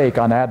is your take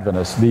on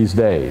Adventists these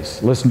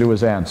days? Listen to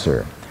his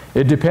answer.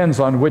 It depends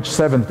on which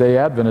Seventh-day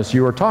Adventists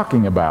you are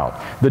talking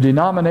about. The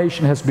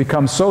denomination has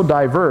become so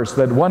diverse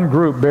that one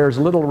group bears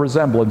little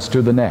resemblance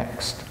to the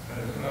next.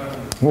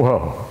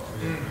 Whoa.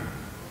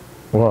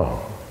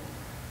 Whoa.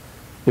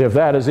 If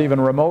that is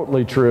even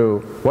remotely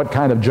true, what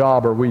kind of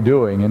job are we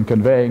doing in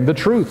conveying the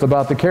truth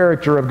about the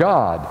character of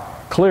God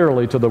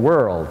clearly to the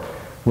world,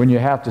 when you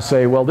have to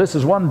say, well, this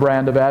is one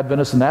brand of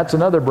Adventist and that's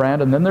another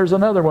brand, and then there's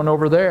another one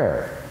over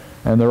there,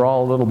 and they're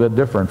all a little bit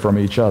different from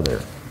each other.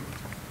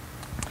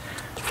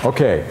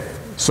 Okay,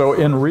 so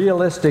in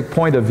realistic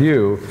point of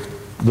view,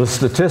 the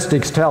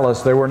statistics tell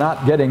us that we're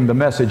not getting the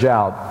message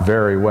out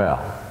very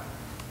well.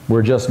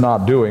 We're just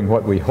not doing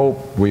what we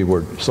hoped we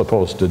were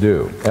supposed to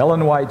do.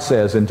 Ellen White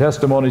says in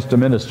Testimonies to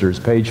Ministers,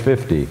 page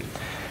 50,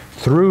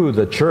 through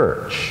the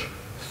church,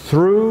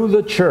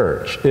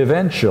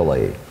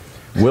 eventually,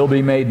 will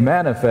be made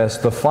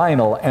manifest the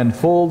final and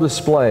full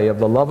display of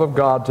the love of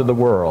God to the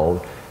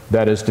world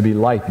that is to be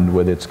lightened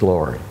with its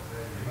glory.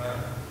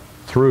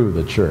 Through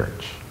the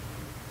church.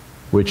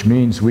 Which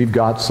means we've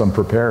got some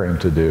preparing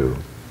to do.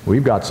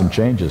 We've got some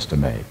changes to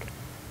make.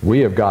 We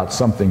have got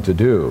something to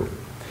do.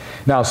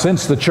 Now,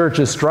 since the church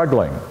is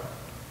struggling,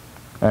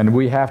 and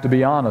we have to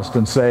be honest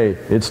and say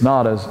it's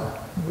not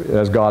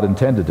as God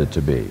intended it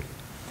to be,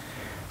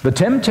 the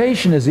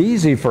temptation is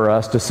easy for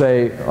us to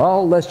say,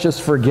 oh, let's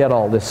just forget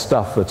all this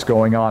stuff that's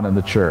going on in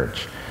the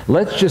church.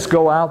 Let's just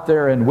go out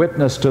there and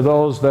witness to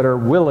those that are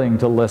willing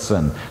to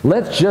listen.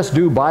 Let's just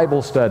do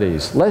Bible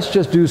studies. Let's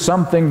just do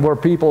something where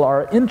people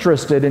are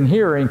interested in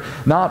hearing,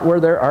 not where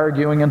they're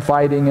arguing and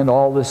fighting and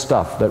all this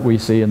stuff that we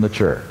see in the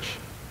church.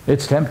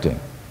 It's tempting.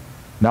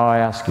 Now I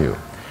ask you,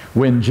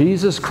 when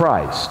Jesus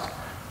Christ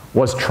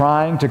was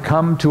trying to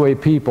come to a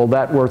people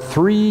that were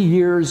 3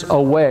 years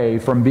away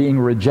from being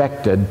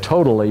rejected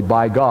totally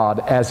by God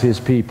as His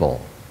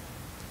people,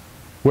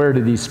 where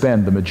did He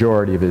spend the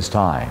majority of His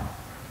time?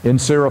 In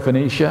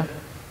Syrophoenicia,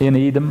 in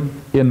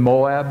Edom, in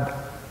Moab,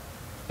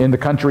 in the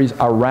countries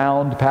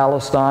around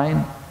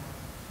Palestine?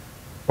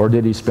 Or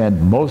did He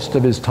spend most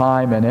of His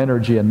time and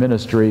energy and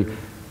ministry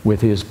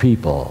with His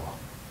people,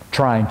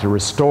 trying to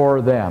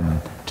restore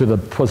them to the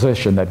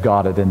position that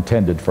God had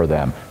intended for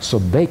them so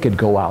they could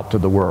go out to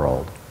the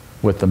world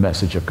with the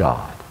message of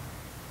God?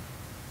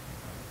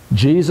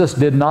 Jesus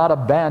did not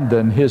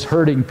abandon His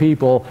hurting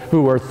people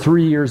who were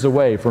 3 years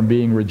away from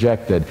being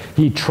rejected.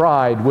 He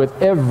tried with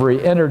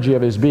every energy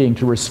of His being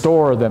to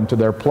restore them to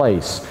their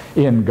place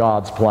in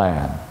God's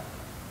plan.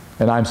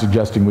 And I'm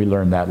suggesting we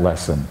learn that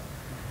lesson.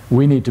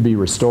 We need to be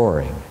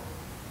restoring,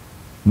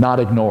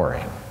 not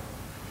ignoring.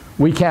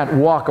 We can't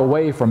walk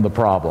away from the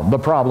problem. The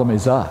problem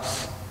is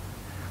us.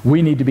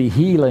 We need to be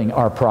healing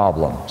our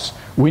problems.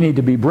 We need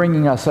to be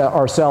bringing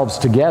ourselves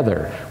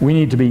together. We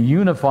need to be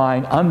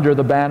unifying under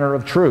the banner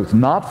of truth.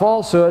 Not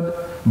falsehood,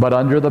 but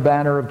under the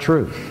banner of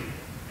truth.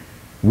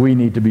 We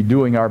need to be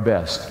doing our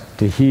best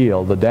to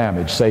heal the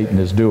damage Satan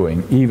is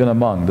doing, even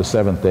among the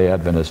Seventh-day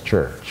Adventist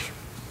Church.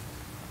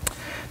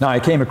 Now, I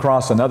came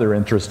across another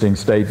interesting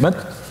statement,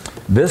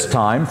 this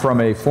time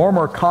from a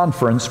former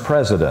conference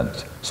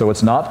president. So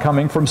it's not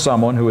coming from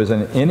someone who is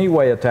in any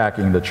way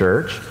attacking the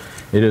church.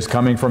 It is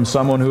coming from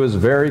someone who is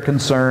very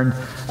concerned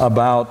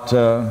about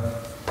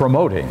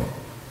promoting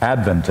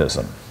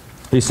Adventism.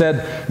 He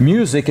said,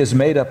 music is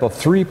made up of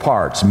 3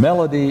 parts,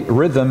 melody,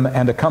 rhythm,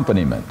 and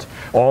accompaniment.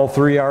 All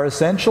 3 are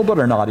essential but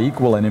are not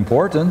equal in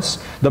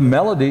importance. The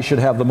melody should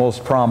have the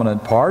most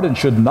prominent part and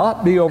should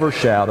not be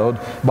overshadowed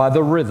by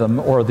the rhythm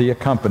or the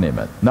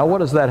accompaniment. Now, what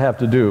does that have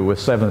to do with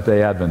Seventh-day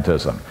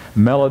Adventism?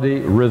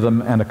 Melody,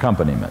 rhythm, and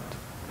accompaniment.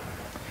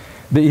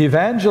 The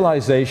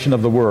evangelization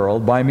of the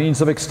world by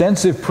means of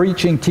extensive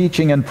preaching,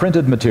 teaching, and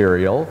printed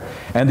material,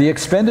 and the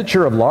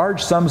expenditure of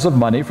large sums of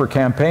money for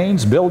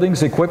campaigns,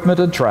 buildings, equipment,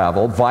 and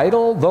travel,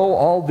 vital though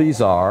all these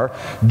are,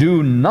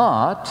 do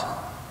not,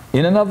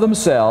 in and of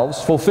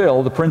themselves,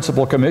 fulfill the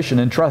principal commission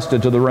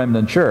entrusted to the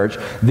remnant church.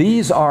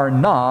 These are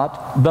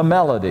not the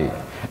melody.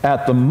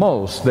 At the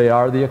most, they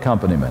are the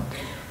accompaniment.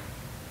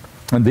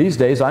 And these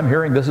days, I'm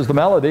hearing this is the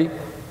melody.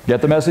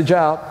 Get the message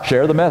out,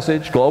 share the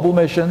message, global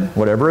mission,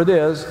 whatever it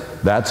is,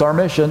 that's our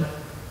mission.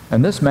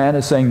 And this man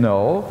is saying,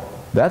 no,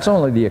 that's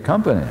only the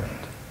accompaniment.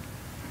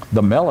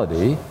 The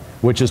melody,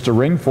 which is to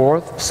ring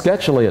forth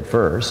sketchily at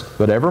first,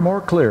 but ever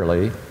more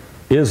clearly,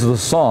 is the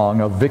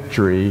song of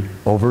victory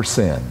over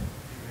sin.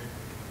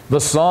 The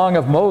song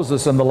of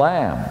Moses and the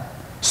Lamb,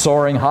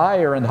 soaring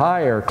higher and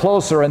higher,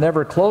 closer and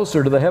ever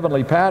closer to the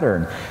heavenly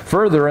pattern,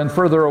 further and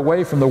further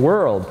away from the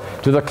world,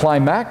 to the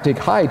climactic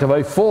height of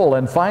a full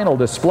and final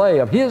display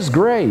of His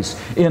grace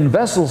in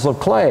vessels of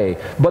clay,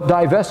 but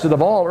divested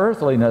of all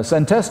earthliness,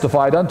 and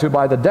testified unto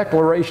by the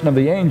declaration of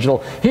the angel,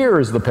 here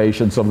is the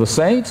patience of the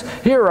saints,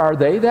 here are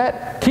they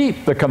that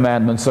keep the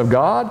commandments of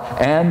God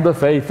and the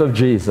faith of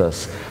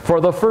Jesus. For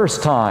the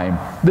first time,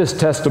 this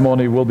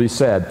testimony will be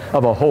said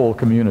of a whole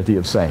community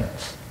of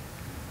saints.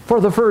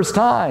 For the first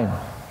time.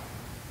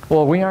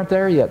 Well, we aren't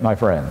there yet, my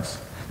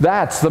friends.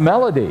 That's the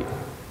melody.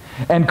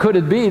 And could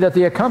it be that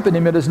the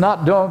accompaniment is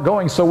not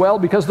going so well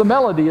because the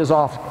melody is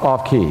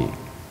off key?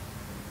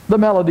 The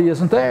melody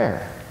isn't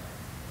there.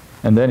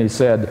 And then he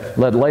said,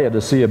 let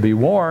Laodicea be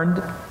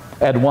warned.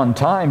 At one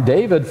time,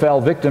 David fell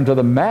victim to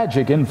the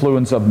magic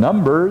influence of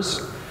numbers,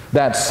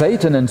 that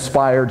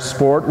Satan-inspired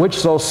sport which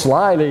so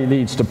slyly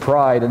leads to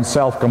pride and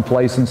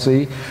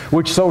self-complacency,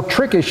 which so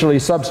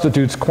trickishly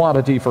substitutes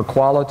quantity for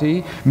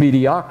quality,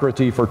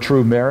 mediocrity for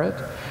true merit.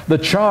 The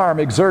charm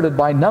exerted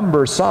by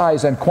number,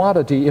 size, and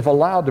quantity, if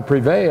allowed to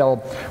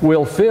prevail,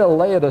 will fill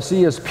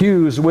Laodicea's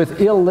pews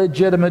with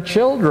illegitimate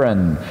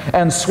children,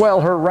 and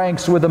swell her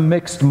ranks with a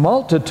mixed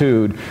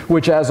multitude,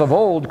 which as of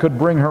old could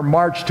bring her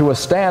march to a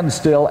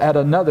standstill at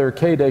another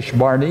Kadesh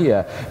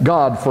Barnea.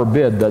 God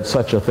forbid that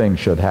such a thing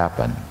should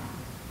happen.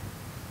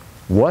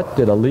 What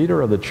did a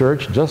leader of the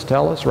church just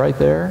tell us right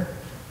there?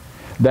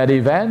 That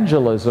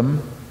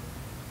evangelism,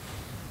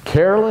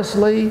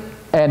 carelessly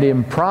and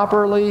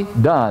improperly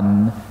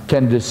done,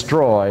 can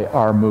destroy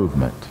our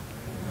movement.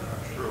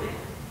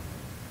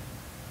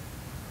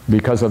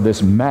 Because of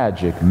this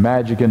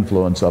magic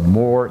influence of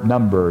more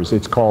numbers.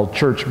 It's called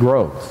church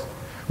growth,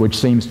 which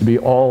seems to be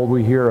all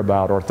we hear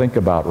about or think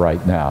about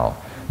right now.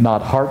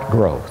 Not heart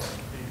growth,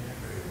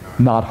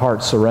 not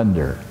heart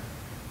surrender,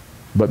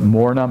 but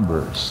more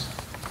numbers,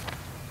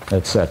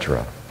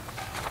 etc.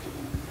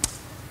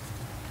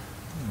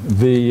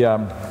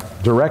 The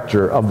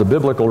director of the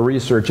Biblical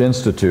Research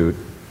Institute,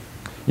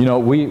 you know,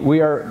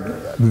 we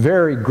are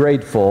very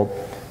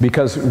grateful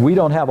because we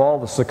don't have all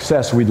the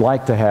success we'd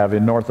like to have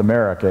in North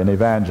America in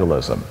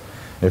evangelism.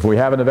 If we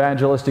have an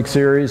evangelistic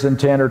series and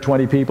 10 or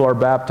 20 people are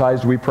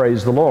baptized, we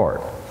praise the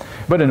Lord.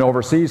 But in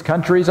overseas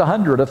countries,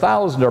 100,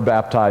 1,000 are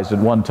baptized at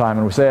one time,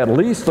 and we say at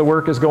least the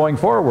work is going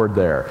forward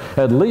there.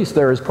 At least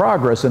there is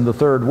progress in the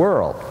third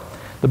world.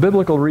 The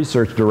Biblical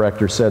Research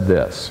Director said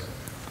this.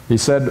 He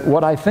said,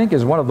 what I think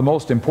is one of the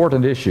most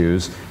important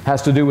issues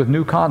has to do with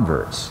new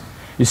converts.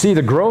 You see,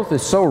 the growth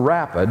is so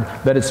rapid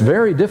that it's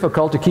very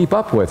difficult to keep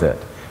up with it.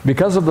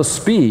 Because of the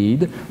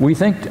speed, we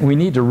think we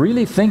need to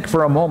really think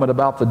for a moment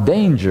about the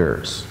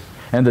dangers.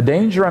 And the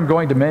danger I'm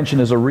going to mention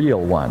is a real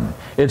one.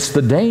 It's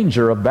the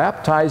danger of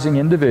baptizing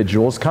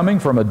individuals coming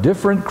from a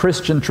different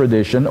Christian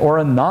tradition or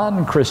a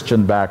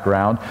non-Christian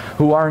background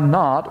who are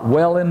not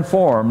well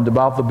informed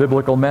about the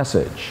biblical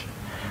message.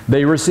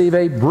 They receive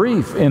a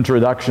brief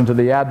introduction to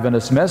the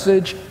Adventist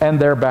message and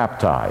they're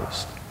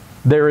baptized.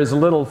 There is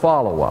little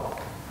follow-up.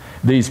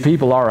 These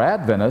people are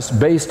Adventists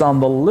based on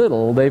the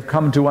little they've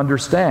come to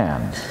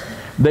understand.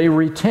 They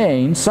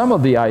retain some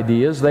of the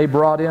ideas they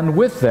brought in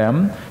with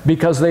them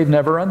because they've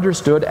never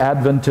understood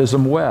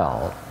Adventism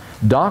well.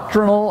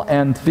 Doctrinal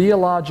and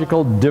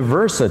theological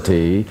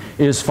diversity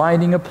is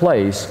finding a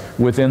place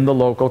within the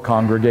local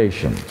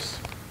congregations.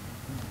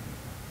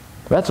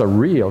 That's a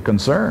real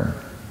concern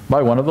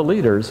by one of the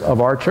leaders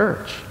of our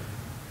church,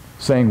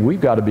 saying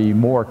we've got to be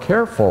more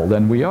careful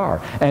than we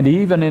are. And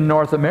even in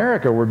North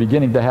America, we're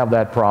beginning to have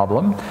that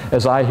problem.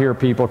 As I hear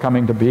people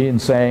coming to me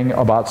and saying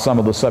about some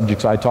of the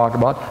subjects I talk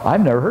about,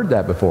 I've never heard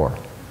that before.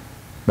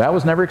 That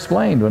was never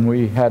explained when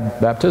we had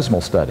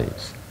baptismal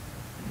studies.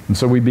 And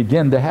so we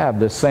begin to have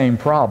this same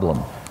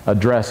problem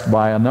addressed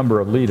by a number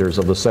of leaders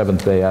of the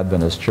Seventh-day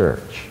Adventist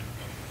Church.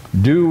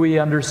 Do we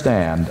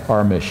understand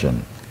our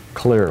mission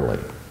clearly?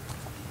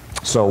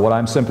 So what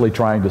I'm simply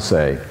trying to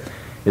say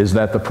is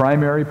that the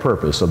primary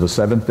purpose of the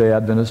Seventh-day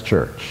Adventist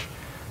Church,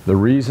 the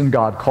reason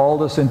God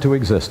called us into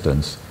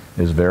existence,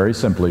 is very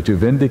simply to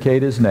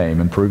vindicate His name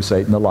and prove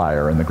Satan a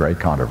liar in the great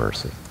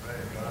controversy.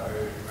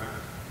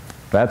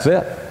 That's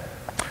it.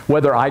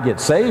 Whether I get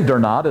saved or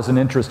not is an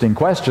interesting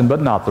question,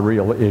 but not the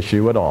real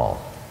issue at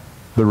all.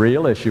 The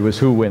real issue is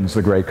who wins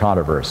the great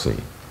controversy.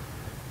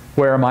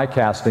 Where am I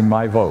casting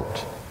my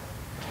vote?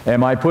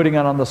 Am I putting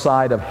it on the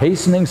side of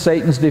hastening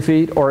Satan's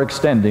defeat or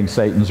extending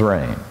Satan's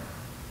reign?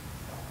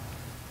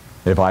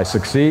 If I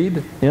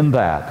succeed in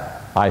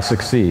that, I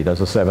succeed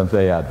as a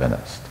Seventh-day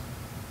Adventist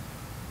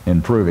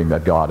in proving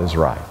that God is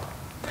right.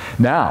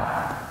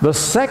 Now, the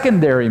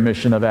secondary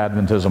mission of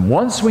Adventism,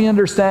 once we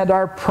understand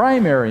our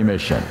primary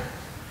mission,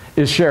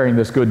 is sharing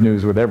this good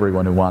news with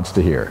everyone who wants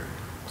to hear.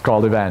 It's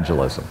called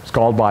evangelism. It's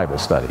called Bible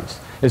studies.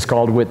 It's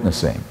called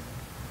witnessing.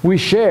 We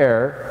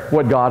share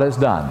what God has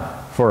done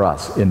for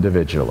us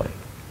individually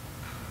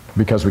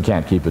because we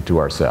can't keep it to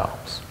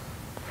ourselves.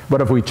 But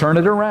if we turn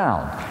it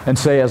around and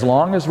say, as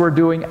long as we're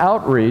doing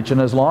outreach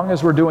and as long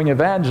as we're doing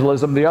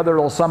evangelism, the other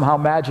will somehow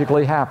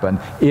magically happen,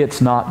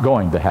 it's not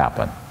going to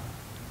happen.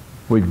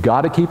 We've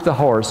got to keep the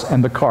horse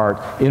and the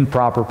cart in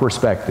proper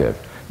perspective.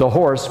 The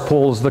horse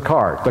pulls the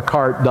cart. The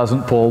cart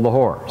doesn't pull the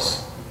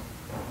horse.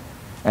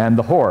 And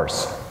the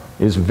horse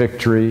is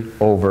victory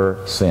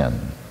over sin,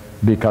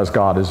 because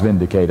God is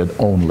vindicated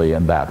only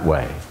in that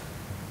way.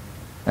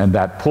 And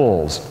that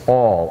pulls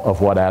all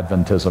of what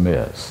Adventism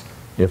is,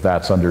 if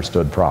that's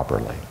understood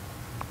properly.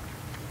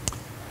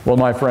 Well,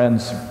 my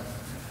friends,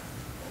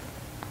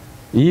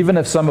 even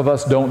if some of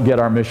us don't get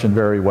our mission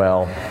very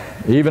well,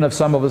 even if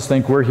some of us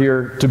think we're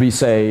here to be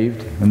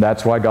saved, and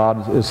that's why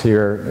God is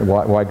here,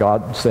 why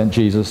God sent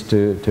Jesus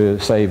to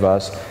save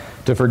us,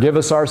 to forgive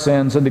us our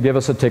sins and to give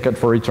us a ticket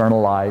for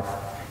eternal life,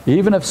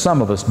 even if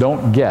some of us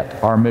don't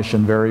get our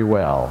mission very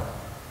well,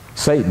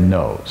 Satan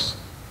knows.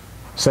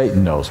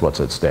 Satan knows what's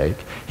at stake.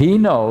 He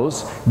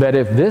knows that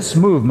if this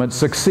movement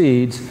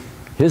succeeds,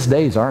 his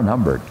days are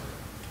numbered.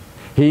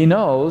 He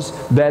knows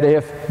that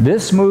if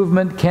this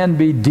movement can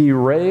be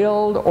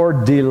derailed or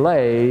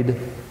delayed,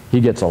 he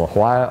gets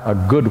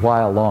a good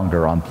while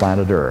longer on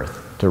planet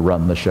Earth to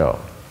run the show.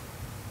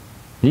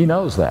 He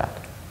knows that.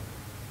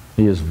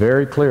 He is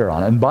very clear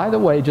on it. And by the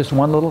way, just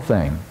one little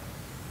thing.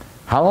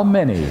 How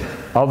many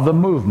of the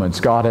movements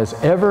God has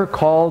ever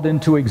called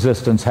into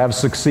existence have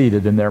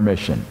succeeded in their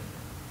mission?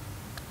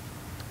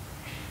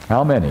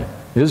 How many?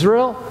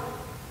 Israel?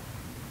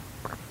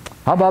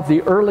 How about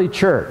the early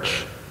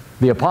church?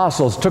 The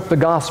apostles took the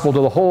gospel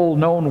to the whole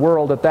known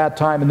world at that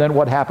time, and then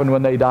what happened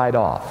when they died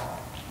off?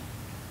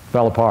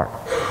 Fell apart.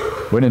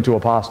 Went into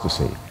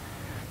apostasy.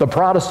 The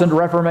Protestant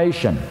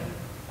Reformation.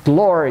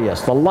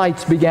 Glorious. The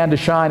lights began to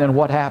shine, and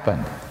what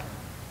happened?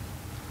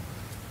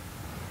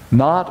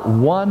 Not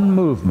one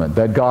movement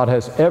that God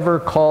has ever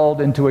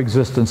called into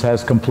existence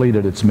has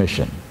completed its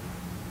mission.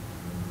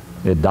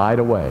 It died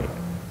away,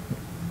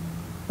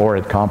 or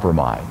it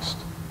compromised,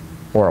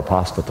 or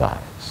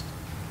apostatized.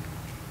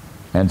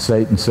 And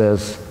Satan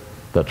says,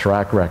 the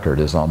track record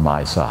is on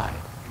my side.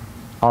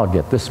 I'll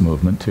get this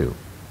movement too.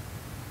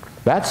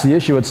 That's the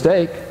issue at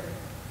stake.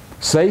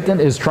 Satan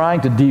is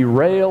trying to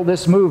derail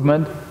this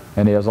movement,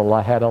 and he has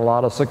had a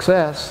lot of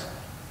success.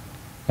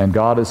 And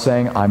God is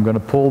saying, I'm going to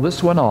pull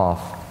this one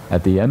off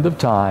at the end of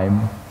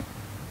time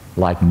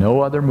like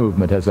no other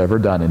movement has ever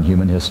done in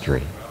human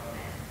history.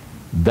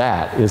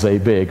 That is a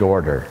big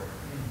order.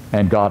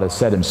 And God has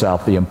set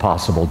himself the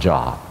impossible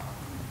job.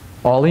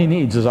 All he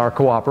needs is our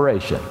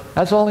cooperation.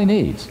 That's all he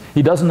needs.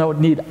 He doesn't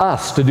need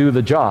us to do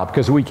the job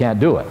because we can't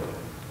do it.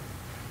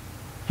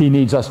 He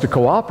needs us to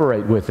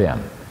cooperate with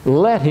him.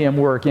 Let him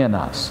work in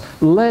us.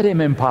 Let him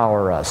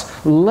empower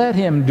us. Let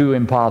him do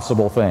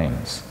impossible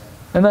things.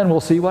 And then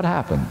we'll see what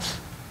happens.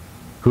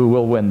 Who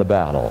will win the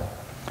battle?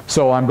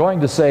 So I'm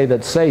going to say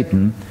that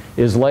Satan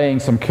is laying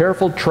some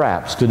careful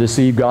traps to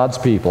deceive God's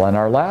people. And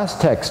our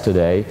last text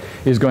today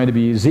is going to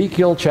be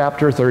Ezekiel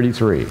chapter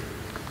 33.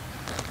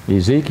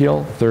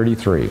 Ezekiel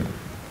 33.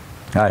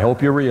 I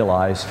hope you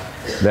realize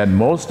that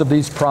most of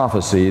these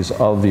prophecies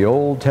of the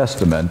Old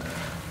Testament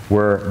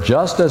were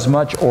just as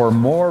much or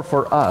more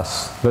for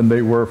us than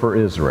they were for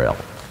Israel.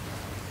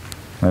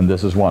 And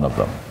this is one of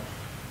them.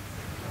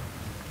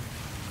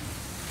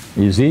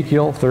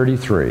 Ezekiel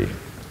 33.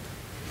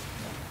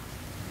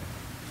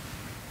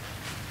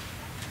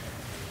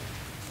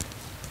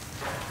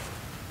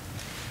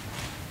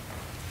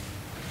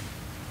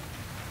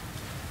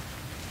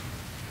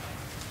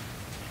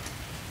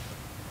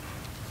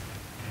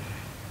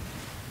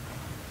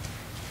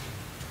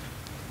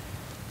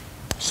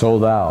 So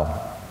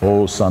thou,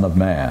 O Son of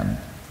Man,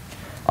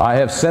 I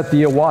have set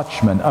thee a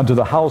watchman unto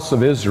the house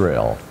of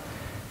Israel.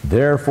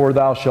 Therefore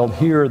thou shalt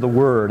hear the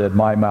word at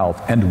my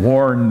mouth, and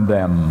warn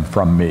them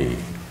from me.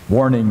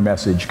 Warning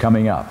message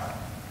coming up.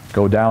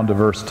 Go down to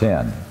verse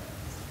 10.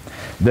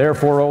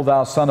 Therefore, O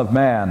thou Son of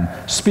Man,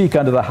 speak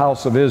unto the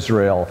house of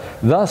Israel.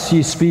 Thus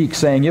ye speak,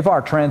 saying, If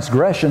our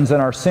transgressions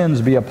and our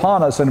sins be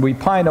upon us, and we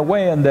pine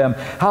away in them,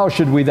 how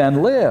should we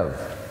then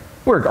live?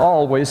 We're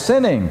always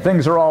sinning.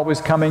 Things are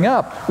always coming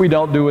up. We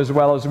don't do as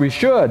well as we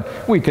should.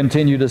 We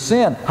continue to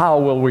sin. How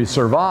will we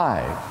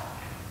survive?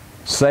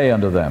 Say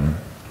unto them,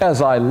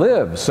 As I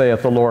live,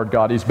 saith the Lord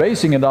God. He's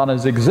basing it on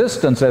his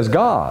existence as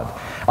God.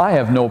 I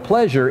have no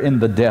pleasure in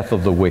the death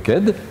of the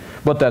wicked,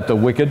 but that the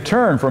wicked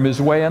turn from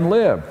his way and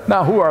live.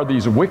 Now who are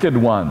these wicked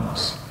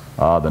ones?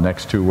 The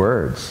next two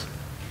words.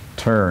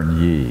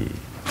 Turn ye.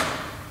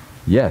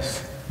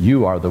 Yes,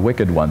 you are the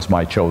wicked ones,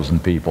 my chosen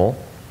people.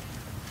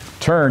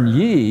 Turn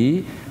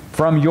ye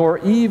from your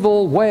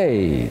evil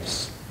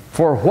ways,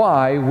 for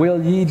why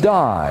will ye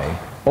die,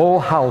 O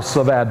house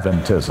of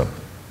Adventism?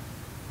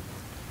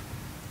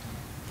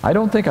 I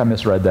don't think I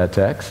misread that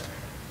text.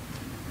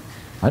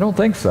 I don't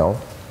think so.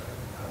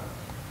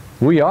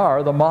 We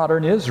are the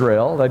modern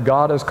Israel that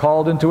God has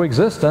called into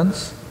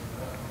existence.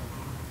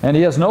 And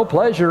He has no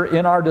pleasure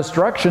in our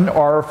destruction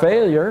or our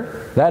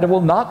failure. That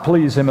will not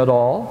please Him at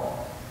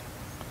all.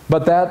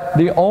 But that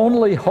the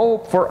only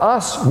hope for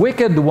us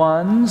wicked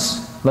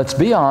ones, let's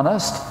be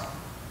honest,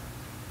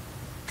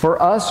 for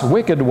us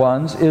wicked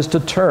ones is to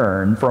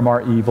turn from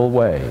our evil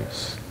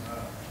ways.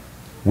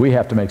 We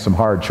have to make some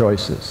hard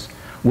choices.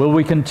 Will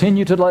we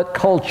continue to let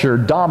culture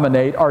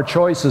dominate our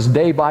choices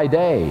day by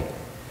day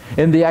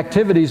in the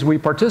activities we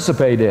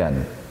participate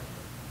in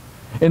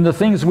the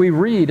things we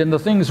read, in the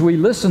things we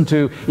listen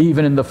to,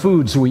 even in the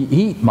foods we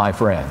eat, my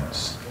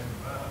friends?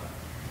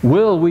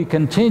 Will we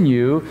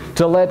continue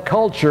to let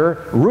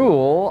culture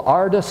rule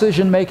our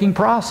decision-making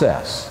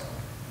process?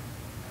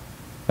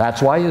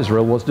 That's why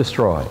Israel was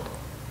destroyed,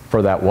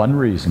 for that one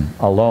reason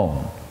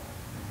alone.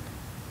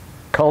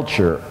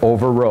 Culture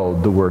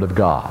overrode the Word of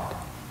God.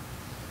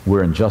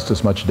 We're in just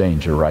as much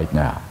danger right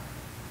now.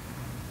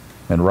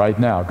 And right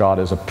now, God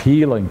is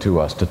appealing to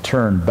us to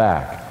turn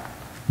back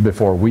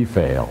before we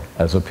fail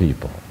as a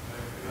people.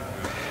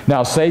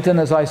 Now, Satan,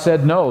 as I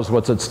said, knows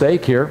what's at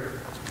stake here.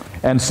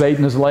 And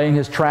Satan is laying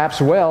his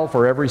traps well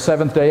for every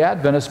Seventh-day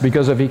Adventist,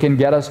 because if he can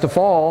get us to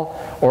fall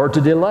or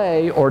to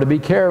delay or to be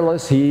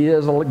careless, he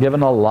is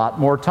given a lot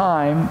more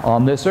time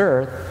on this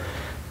earth.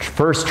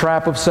 First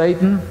trap of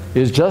Satan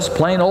is just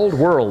plain old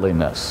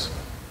worldliness.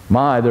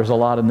 My, there's a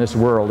lot in this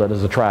world that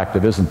is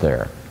attractive, isn't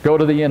there? Go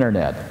to the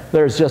internet.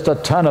 There's just a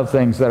ton of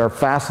things that are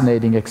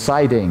fascinating,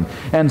 exciting,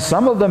 and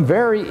some of them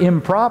very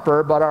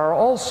improper, but are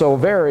also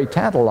very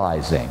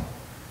tantalizing.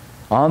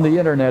 On the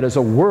internet is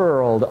a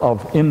world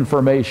of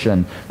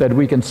information that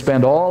we can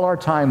spend all our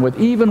time with.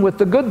 Even with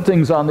the good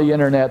things on the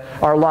internet,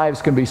 our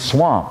lives can be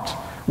swamped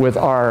with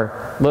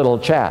our little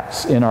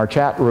chats in our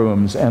chat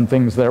rooms and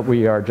things that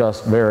we are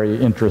just very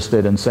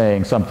interested in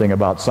saying something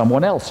about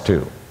someone else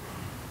to.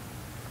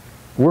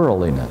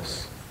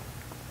 Worldliness.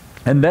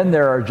 And then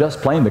there are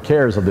just plain the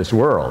cares of this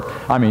world.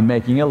 I mean,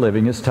 making a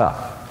living is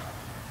tough.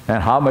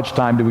 And how much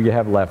time do we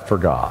have left for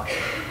God?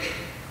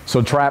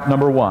 So trap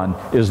number one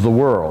is the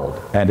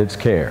world and its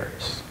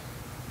cares.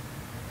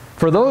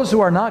 For those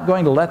who are not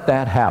going to let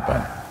that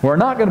happen, who are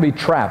not going to be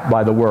trapped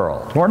by the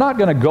world, who are not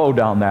going to go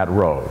down that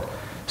road,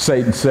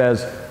 Satan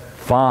says,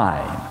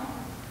 fine,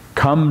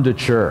 come to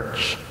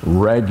church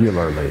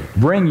regularly.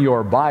 Bring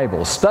your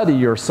Bible, study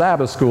your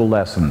Sabbath school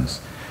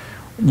lessons.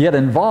 Get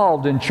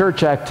involved in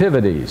church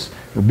activities.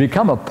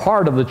 Become a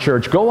part of the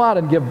church. Go out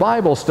and give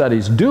Bible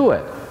studies. Do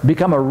it.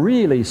 Become a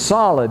really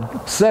solid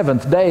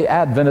Seventh-day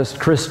Adventist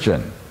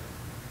Christian.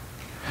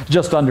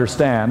 Just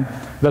understand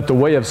that the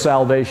way of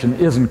salvation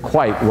isn't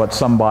quite what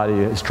somebody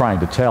is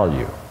trying to tell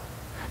you.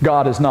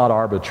 God is not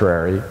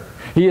arbitrary.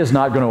 He is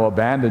not going to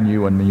abandon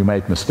you when you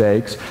make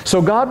mistakes.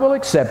 So God will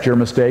accept your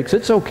mistakes.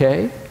 It's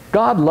okay.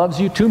 God loves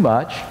you too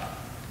much.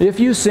 If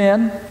you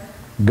sin,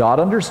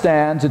 God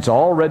understands. It's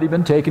already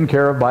been taken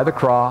care of by the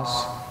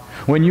cross.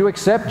 When you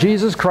accept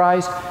Jesus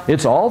Christ,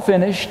 it's all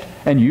finished,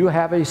 and you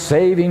have a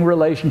saving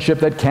relationship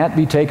that can't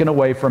be taken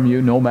away from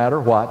you no matter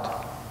what.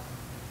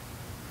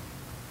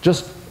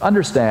 Just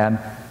understand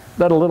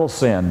that a little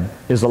sin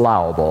is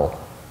allowable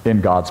in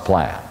God's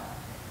plan.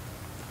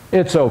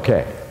 It's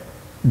okay.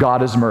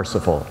 God is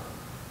merciful.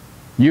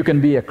 You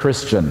can be a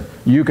Christian.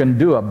 You can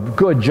do a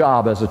good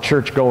job as a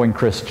church-going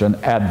Christian,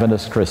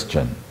 Adventist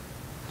Christian.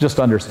 Just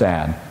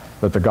understand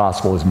that the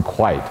gospel isn't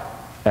quite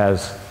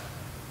as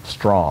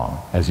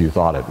strong as you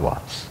thought it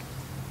was.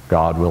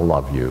 God will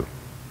love you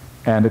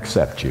and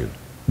accept you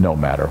no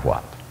matter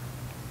what.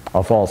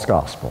 A false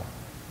gospel.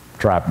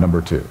 Trap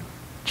number two.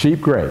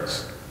 Cheap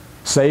grace.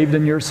 Saved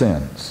in your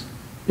sins.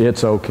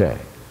 It's okay.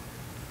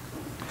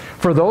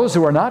 For those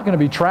who are not going to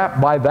be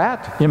trapped by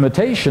that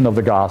imitation of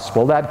the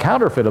gospel, that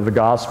counterfeit of the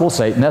gospel,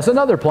 Satan has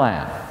another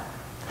plan.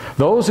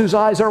 Those whose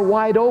eyes are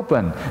wide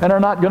open and are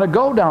not going to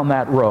go down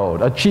that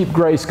road, a cheap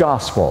grace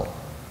gospel.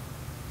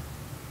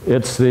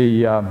 It's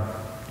the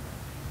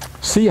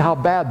see how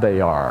bad they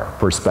are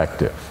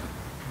perspective.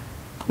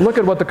 Look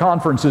at what the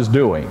conference is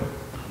doing.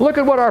 Look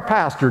at what our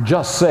pastor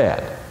just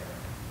said.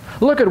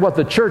 Look at what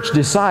the church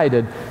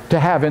decided to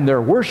have in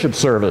their worship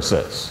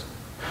services.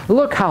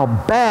 Look how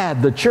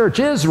bad the church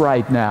is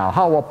right now,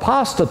 how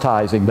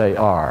apostatizing they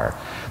are.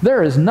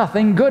 There is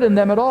nothing good in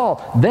them at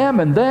all.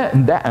 Them and that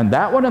and that and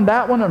that one and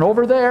that one and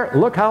over there,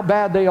 look how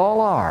bad they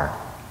all are.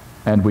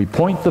 And we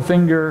point the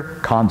finger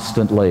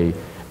constantly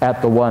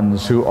at the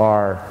ones who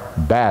are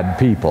bad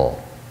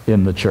people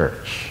in the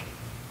church.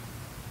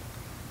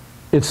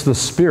 It's the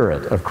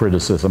spirit of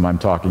criticism I'm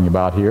talking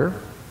about here.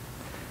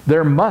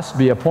 There must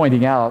be a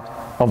pointing out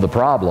of the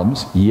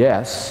problems,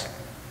 yes,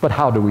 but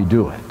how do we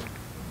do it?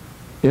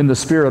 In the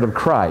spirit of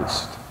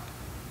Christ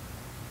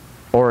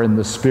or in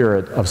the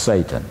spirit of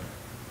Satan?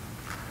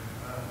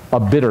 a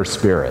bitter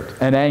spirit,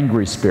 an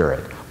angry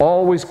spirit,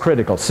 always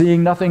critical,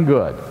 seeing nothing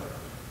good.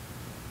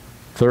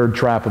 Third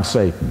trap of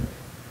Satan.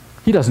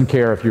 He doesn't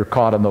care if you're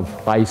caught in the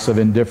ice of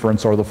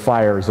indifference or the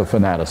fires of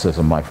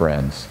fanaticism, my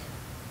friends.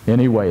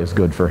 Any way is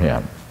good for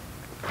him.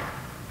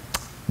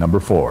 Number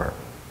 4.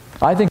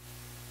 I think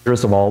the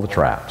dangerous of all the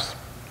traps.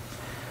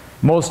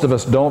 Most of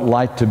us don't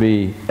like to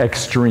be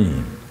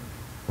extreme.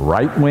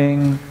 Right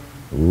wing,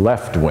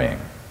 left wing.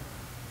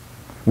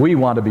 We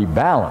want to be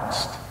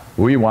balanced.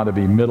 We want to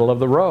be middle of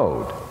the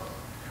road.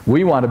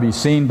 We want to be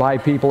seen by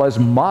people as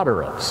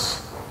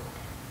moderates.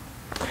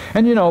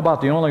 And you know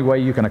about the only way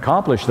you can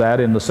accomplish that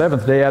in the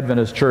Seventh-day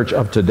Adventist church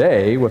of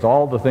today, with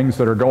all the things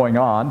that are going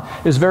on,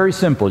 is very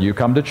simple. You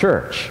come to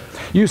church.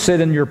 You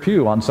sit in your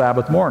pew on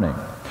Sabbath morning.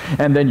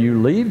 And then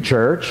you leave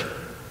church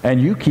and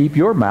you keep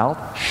your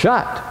mouth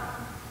shut.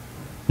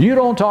 You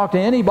don't talk to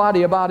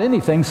anybody about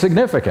anything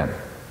significant.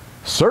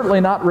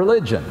 Certainly not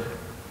religion.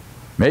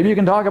 Maybe you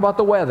can talk about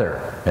the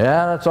weather.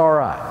 Yeah, that's all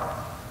right.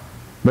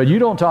 But you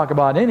don't talk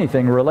about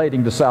anything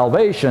relating to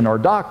salvation or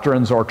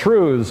doctrines or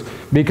truths,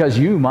 because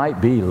you might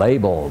be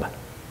labeled.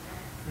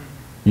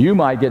 You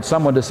might get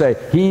someone to say,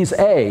 he's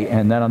a,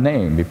 and then a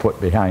name be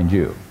put behind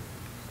you.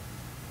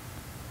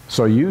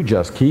 So you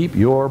just keep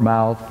your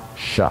mouth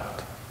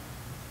shut.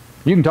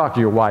 You can talk to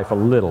your wife a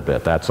little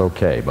bit, that's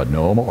okay, but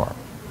no more.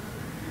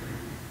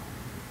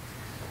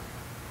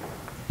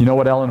 You know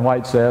what Ellen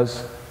White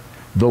says?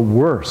 The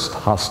worst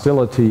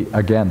hostility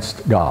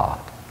against God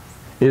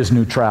is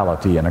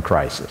neutrality in a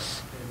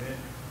crisis. Amen.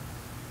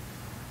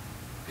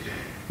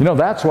 You know,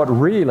 that's what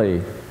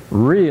really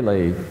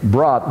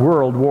brought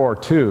World War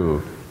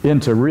II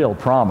into real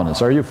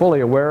prominence. Are you fully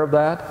aware of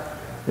that?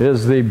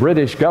 Is the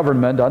British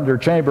government under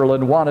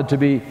Chamberlain wanted to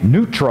be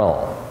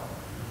neutral.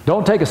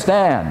 Don't take a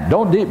stand.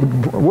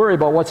 Don't worry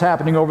about what's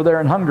happening over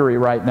there in Hungary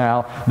right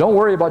now. Don't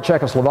worry about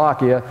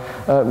Czechoslovakia.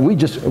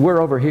 We're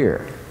over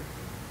here.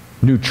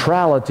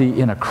 Neutrality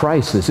in a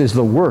crisis is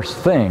the worst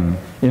thing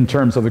in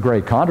terms of the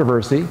great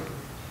controversy,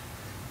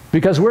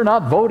 because we're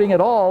not voting at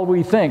all.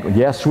 We think,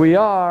 yes, we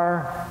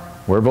are.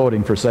 We're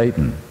voting for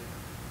Satan.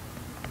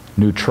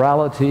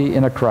 Neutrality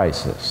in a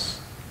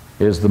crisis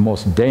is the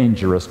most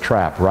dangerous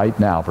trap right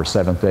now for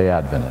Seventh-day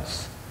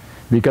Adventists,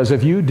 because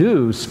if you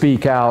do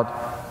speak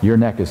out, your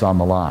neck is on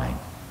the line,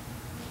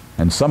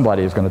 and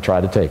somebody is going to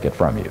try to take it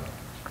from you.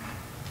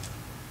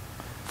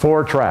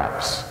 4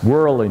 traps: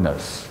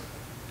 worldliness,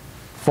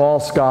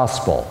 false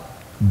gospel,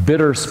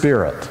 bitter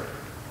spirit,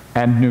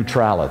 and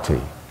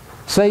neutrality.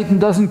 Satan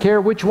doesn't care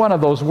which one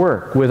of those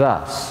work with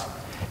us.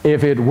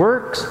 If it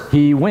works,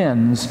 he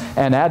wins,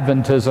 and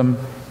Adventism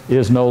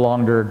is no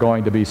longer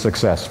going to be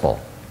successful.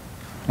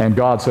 And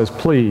God says,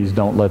 please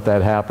don't let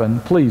that happen.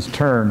 Please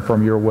turn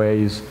from your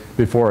ways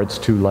before it's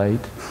too late.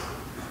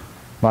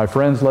 My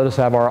friends, let us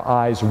have our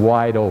eyes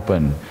wide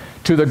open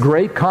to the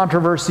great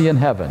controversy in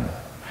heaven,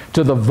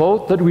 to the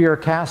vote that we are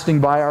casting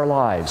by our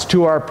lives,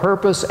 to our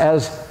purpose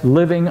as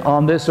living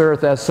on this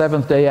earth as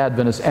Seventh-day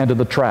Adventists, and to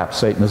the trap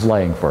Satan is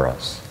laying for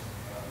us.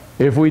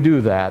 If we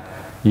do that,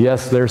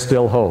 yes, there's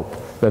still hope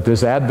that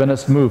this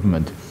Adventist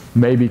movement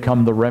may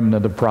become the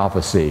remnant of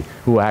prophecy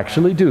who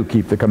actually do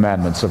keep the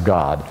commandments of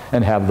God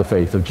and have the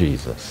faith of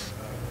Jesus.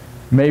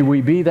 May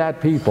we be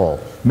that people.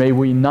 May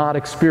we not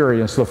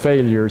experience the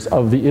failures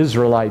of the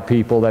Israelite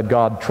people that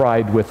God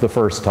tried with the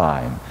first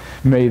time.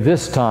 May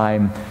this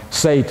time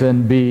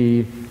Satan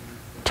be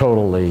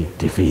totally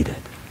defeated.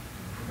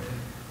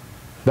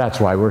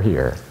 That's why we're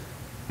here.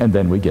 And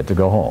then we get to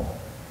go home.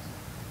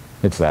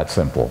 It's that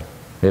simple.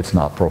 It's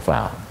not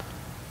profound.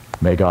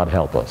 May God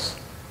help us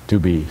to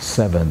be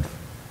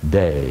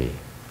Seventh-day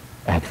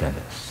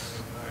Adventists.